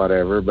there or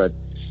whatever. But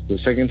the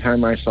second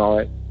time I saw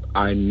it,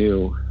 I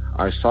knew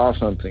I saw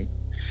something.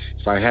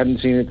 If I hadn't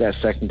seen it that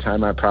second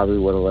time, I probably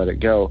would have let it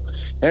go.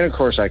 And, of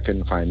course, I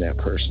couldn't find that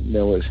person.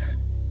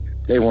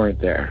 They weren't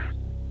there.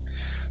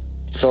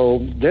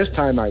 So this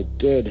time I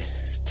did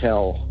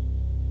tell,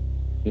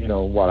 you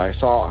know, what I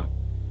saw.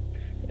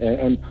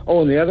 And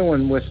the other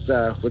one with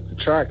the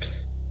truck,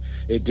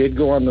 it did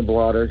go on the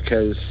blotter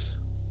because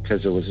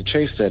there was a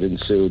chase that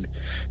ensued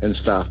and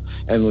stuff.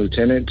 And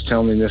Lieutenant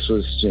told me this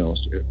was, you know,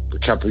 a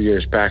couple of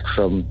years back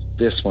from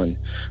this one.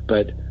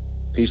 But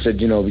he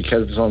said, you know,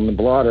 because it's on the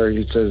blotter,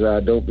 he says,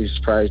 don't be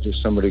surprised if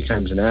somebody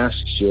comes and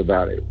asks you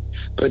about it.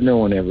 But no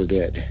one ever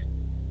did.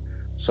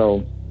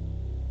 So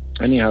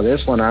anyhow,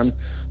 this one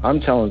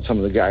I'm telling some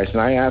of the guys,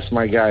 and I asked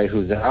my guy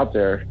who's out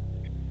there,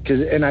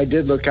 and I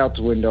did look out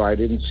the window. I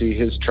didn't see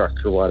his truck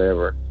or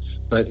whatever.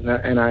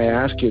 And I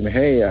asked him,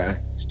 hey,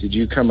 did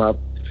you come up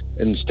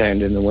and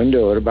stand in the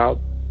window at about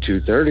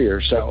 2:30 or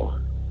so?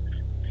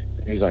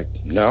 And he's like,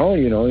 no,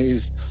 you know,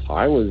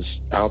 I was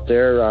out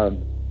there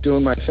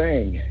doing my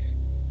thing.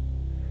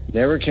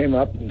 Never came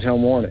up until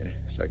morning.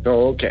 It's like,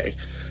 oh, okay.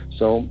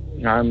 So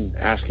I'm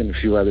asking a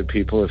few other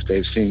people if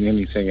they've seen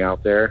anything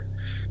out there.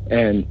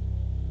 And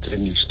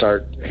then you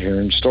start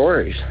hearing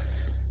stories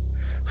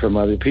from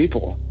other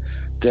people.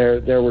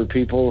 There were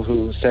people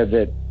who said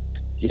that,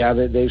 yeah,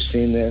 that they've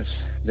seen this.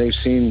 They've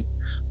seen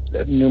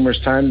numerous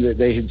times that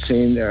they had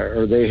seen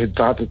or they had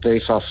thought that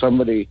they saw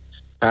somebody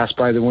pass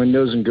by the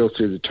windows and go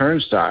through the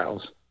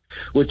turnstiles,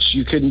 which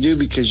you couldn't do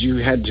because you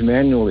had to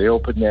manually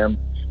open them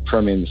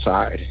from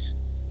inside.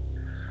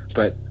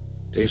 But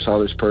they saw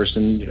this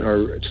person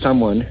or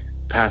someone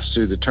pass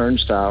through the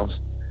turnstiles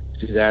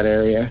through that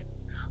area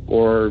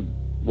or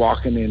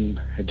walking in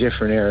a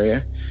different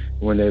area.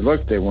 When they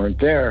looked, they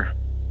weren't there.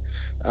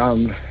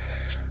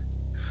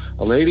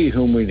 A lady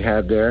whom we'd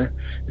had there,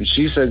 and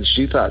she said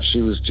she thought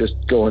she was just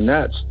going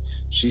nuts.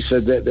 She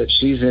said that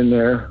she's in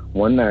there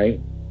one night,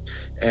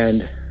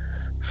 and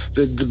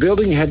the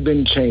building had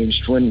been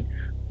changed.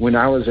 When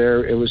I was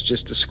there, it was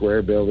just a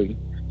square building.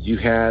 You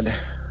had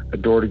a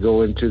door to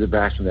go into the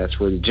back, and that's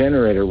where the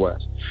generator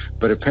was.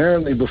 But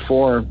apparently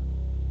before,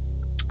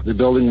 the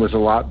building was a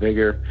lot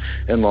bigger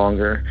and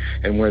longer,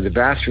 and where the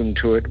bathroom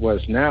to it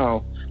was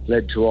now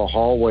led to a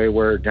hallway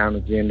where down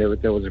at the end of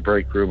it there was a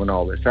break room and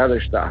all this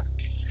other stuff,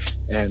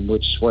 and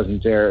which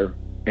wasn't there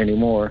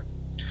anymore.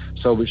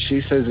 So, but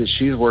she says that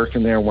she's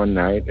working there one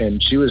night,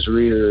 and she was a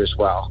reader as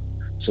well.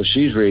 So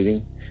she's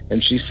reading,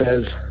 and she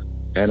says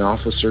an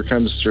officer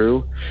comes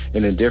through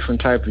in a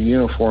different type of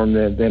uniform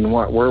than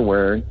what we're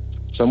wearing.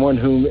 Someone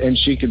whom, and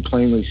she could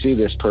plainly see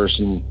this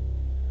person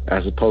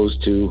as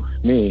opposed to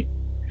me,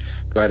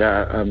 but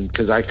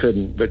because I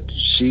couldn't. But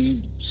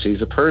she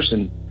sees a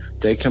person.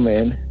 They come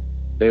in,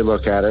 they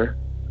look at her,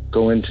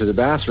 go into the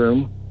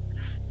bathroom,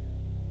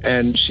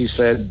 and she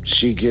said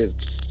she gets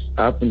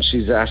up and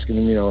she's asking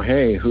them, you know,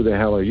 hey, who the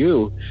hell are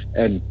you?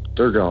 And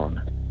they're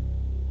gone.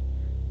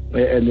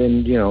 And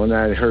then, you know, and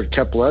I heard a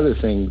couple other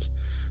things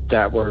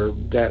that were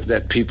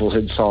that people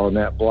had saw in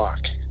that block.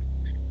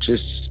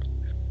 Just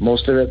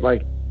most of it,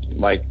 like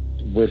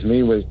with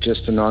me, was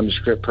just a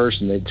nondescript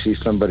person. They'd see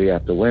somebody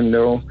at the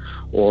window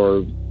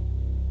or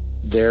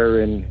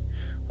there in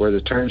where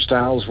the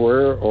turnstiles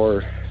were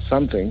or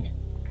something.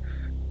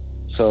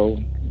 So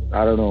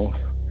I don't know.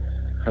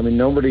 I mean,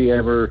 nobody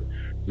ever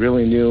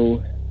really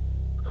knew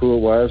who it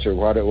was or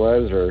what it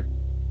was,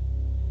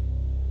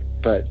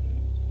 but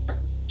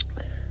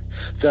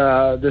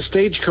the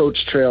stagecoach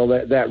trail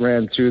that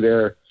ran through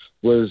there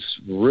was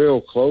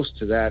real close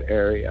to that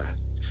area.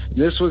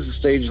 This was the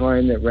stage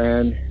line that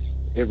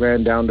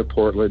ran down to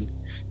Portland,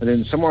 and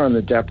then somewhere on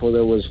the depot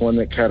there was one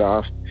that cut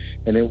off,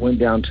 and it went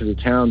down to the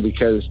town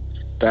because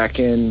back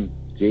in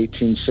the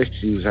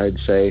 1860s, I'd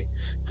say,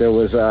 there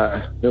was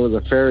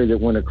a ferry that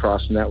went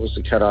across, and that was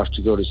the cutoff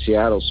to go to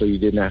Seattle, so you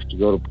didn't have to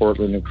go to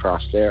Portland and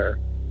cross there.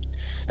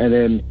 And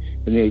then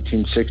in the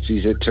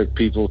 1860s, it took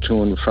people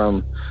to and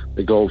from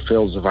the gold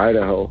fields of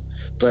Idaho.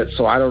 But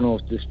so I don't know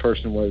if this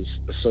person was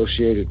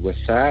associated with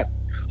that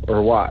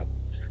or what.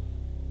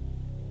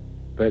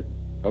 But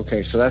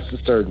okay, so that's the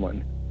third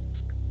one.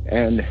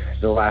 and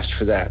the last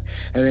for that.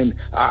 And then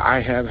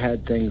I have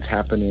had things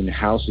happen in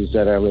houses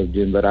that I lived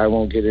in, but I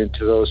won't get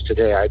into those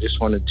today. I just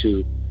wanted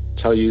to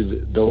tell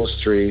you those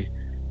three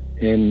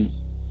in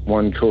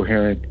one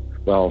incoherent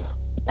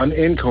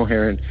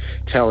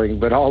telling,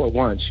 but all at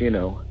once,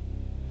 All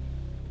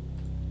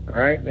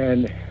right,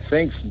 and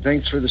thanks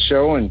for the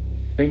show, and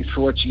thanks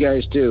for what you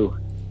guys do.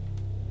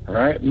 All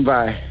right,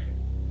 bye.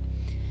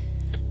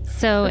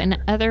 So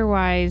an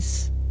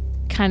otherwise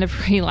kind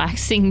of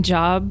relaxing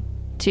job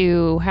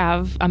to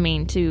have,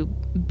 to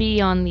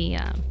be on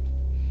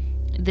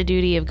the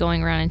duty of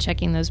going around and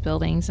checking those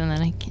buildings and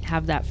then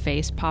have that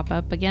face pop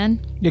up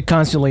again. You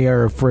constantly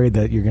are afraid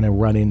that you're going to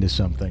run into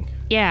something.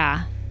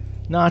 Yeah.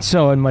 Not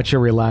so much a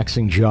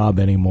relaxing job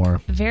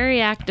anymore. Very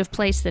active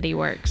place that he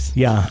works.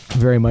 Yeah,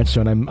 very much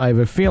so. And I have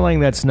a feeling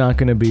that's not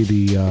going to be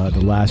the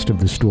last of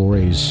the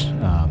stories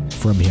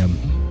from him.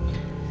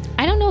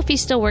 I don't know if he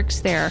still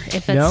works there.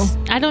 If it's, no?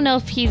 I don't know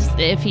if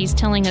he's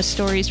telling us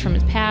stories from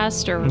his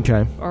past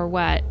or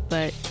what,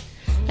 but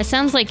it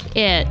sounds like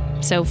it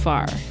so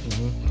far.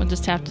 Mm-hmm. We'll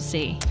just have to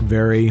see.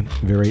 Very,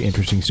 very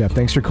interesting stuff.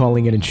 Thanks for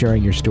calling in and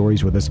sharing your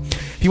stories with us.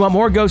 If you want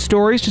more ghost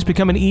stories, just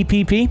become an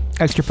EPP,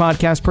 extra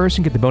podcast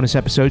person. Get the bonus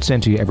episodes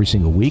sent to you every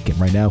single week. And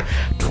right now,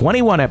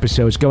 21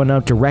 episodes going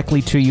out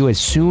directly to you as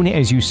soon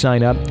as you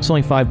sign up. It's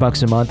only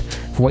 $5 a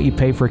month for what you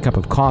pay for a cup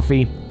of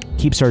coffee.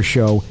 Keeps our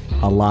show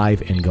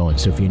alive and going.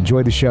 So if you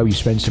enjoy the show, you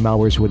spend some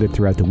hours with it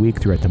throughout the week,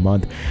 throughout the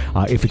month.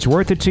 If it's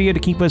worth it to you to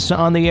keep us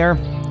on the air,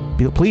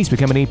 please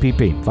become an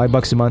EPP.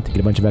 $5 a month, get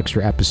a bunch of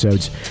extra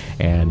episodes,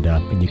 and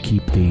you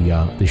keep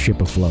the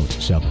ship afloat.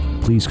 So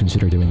please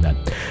consider doing that.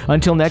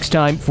 Until next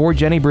time, for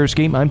Jenny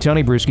Brewski, I'm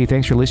Tony Brewski.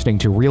 Thanks for listening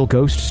to Real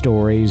Ghost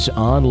Stories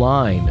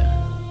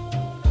Online.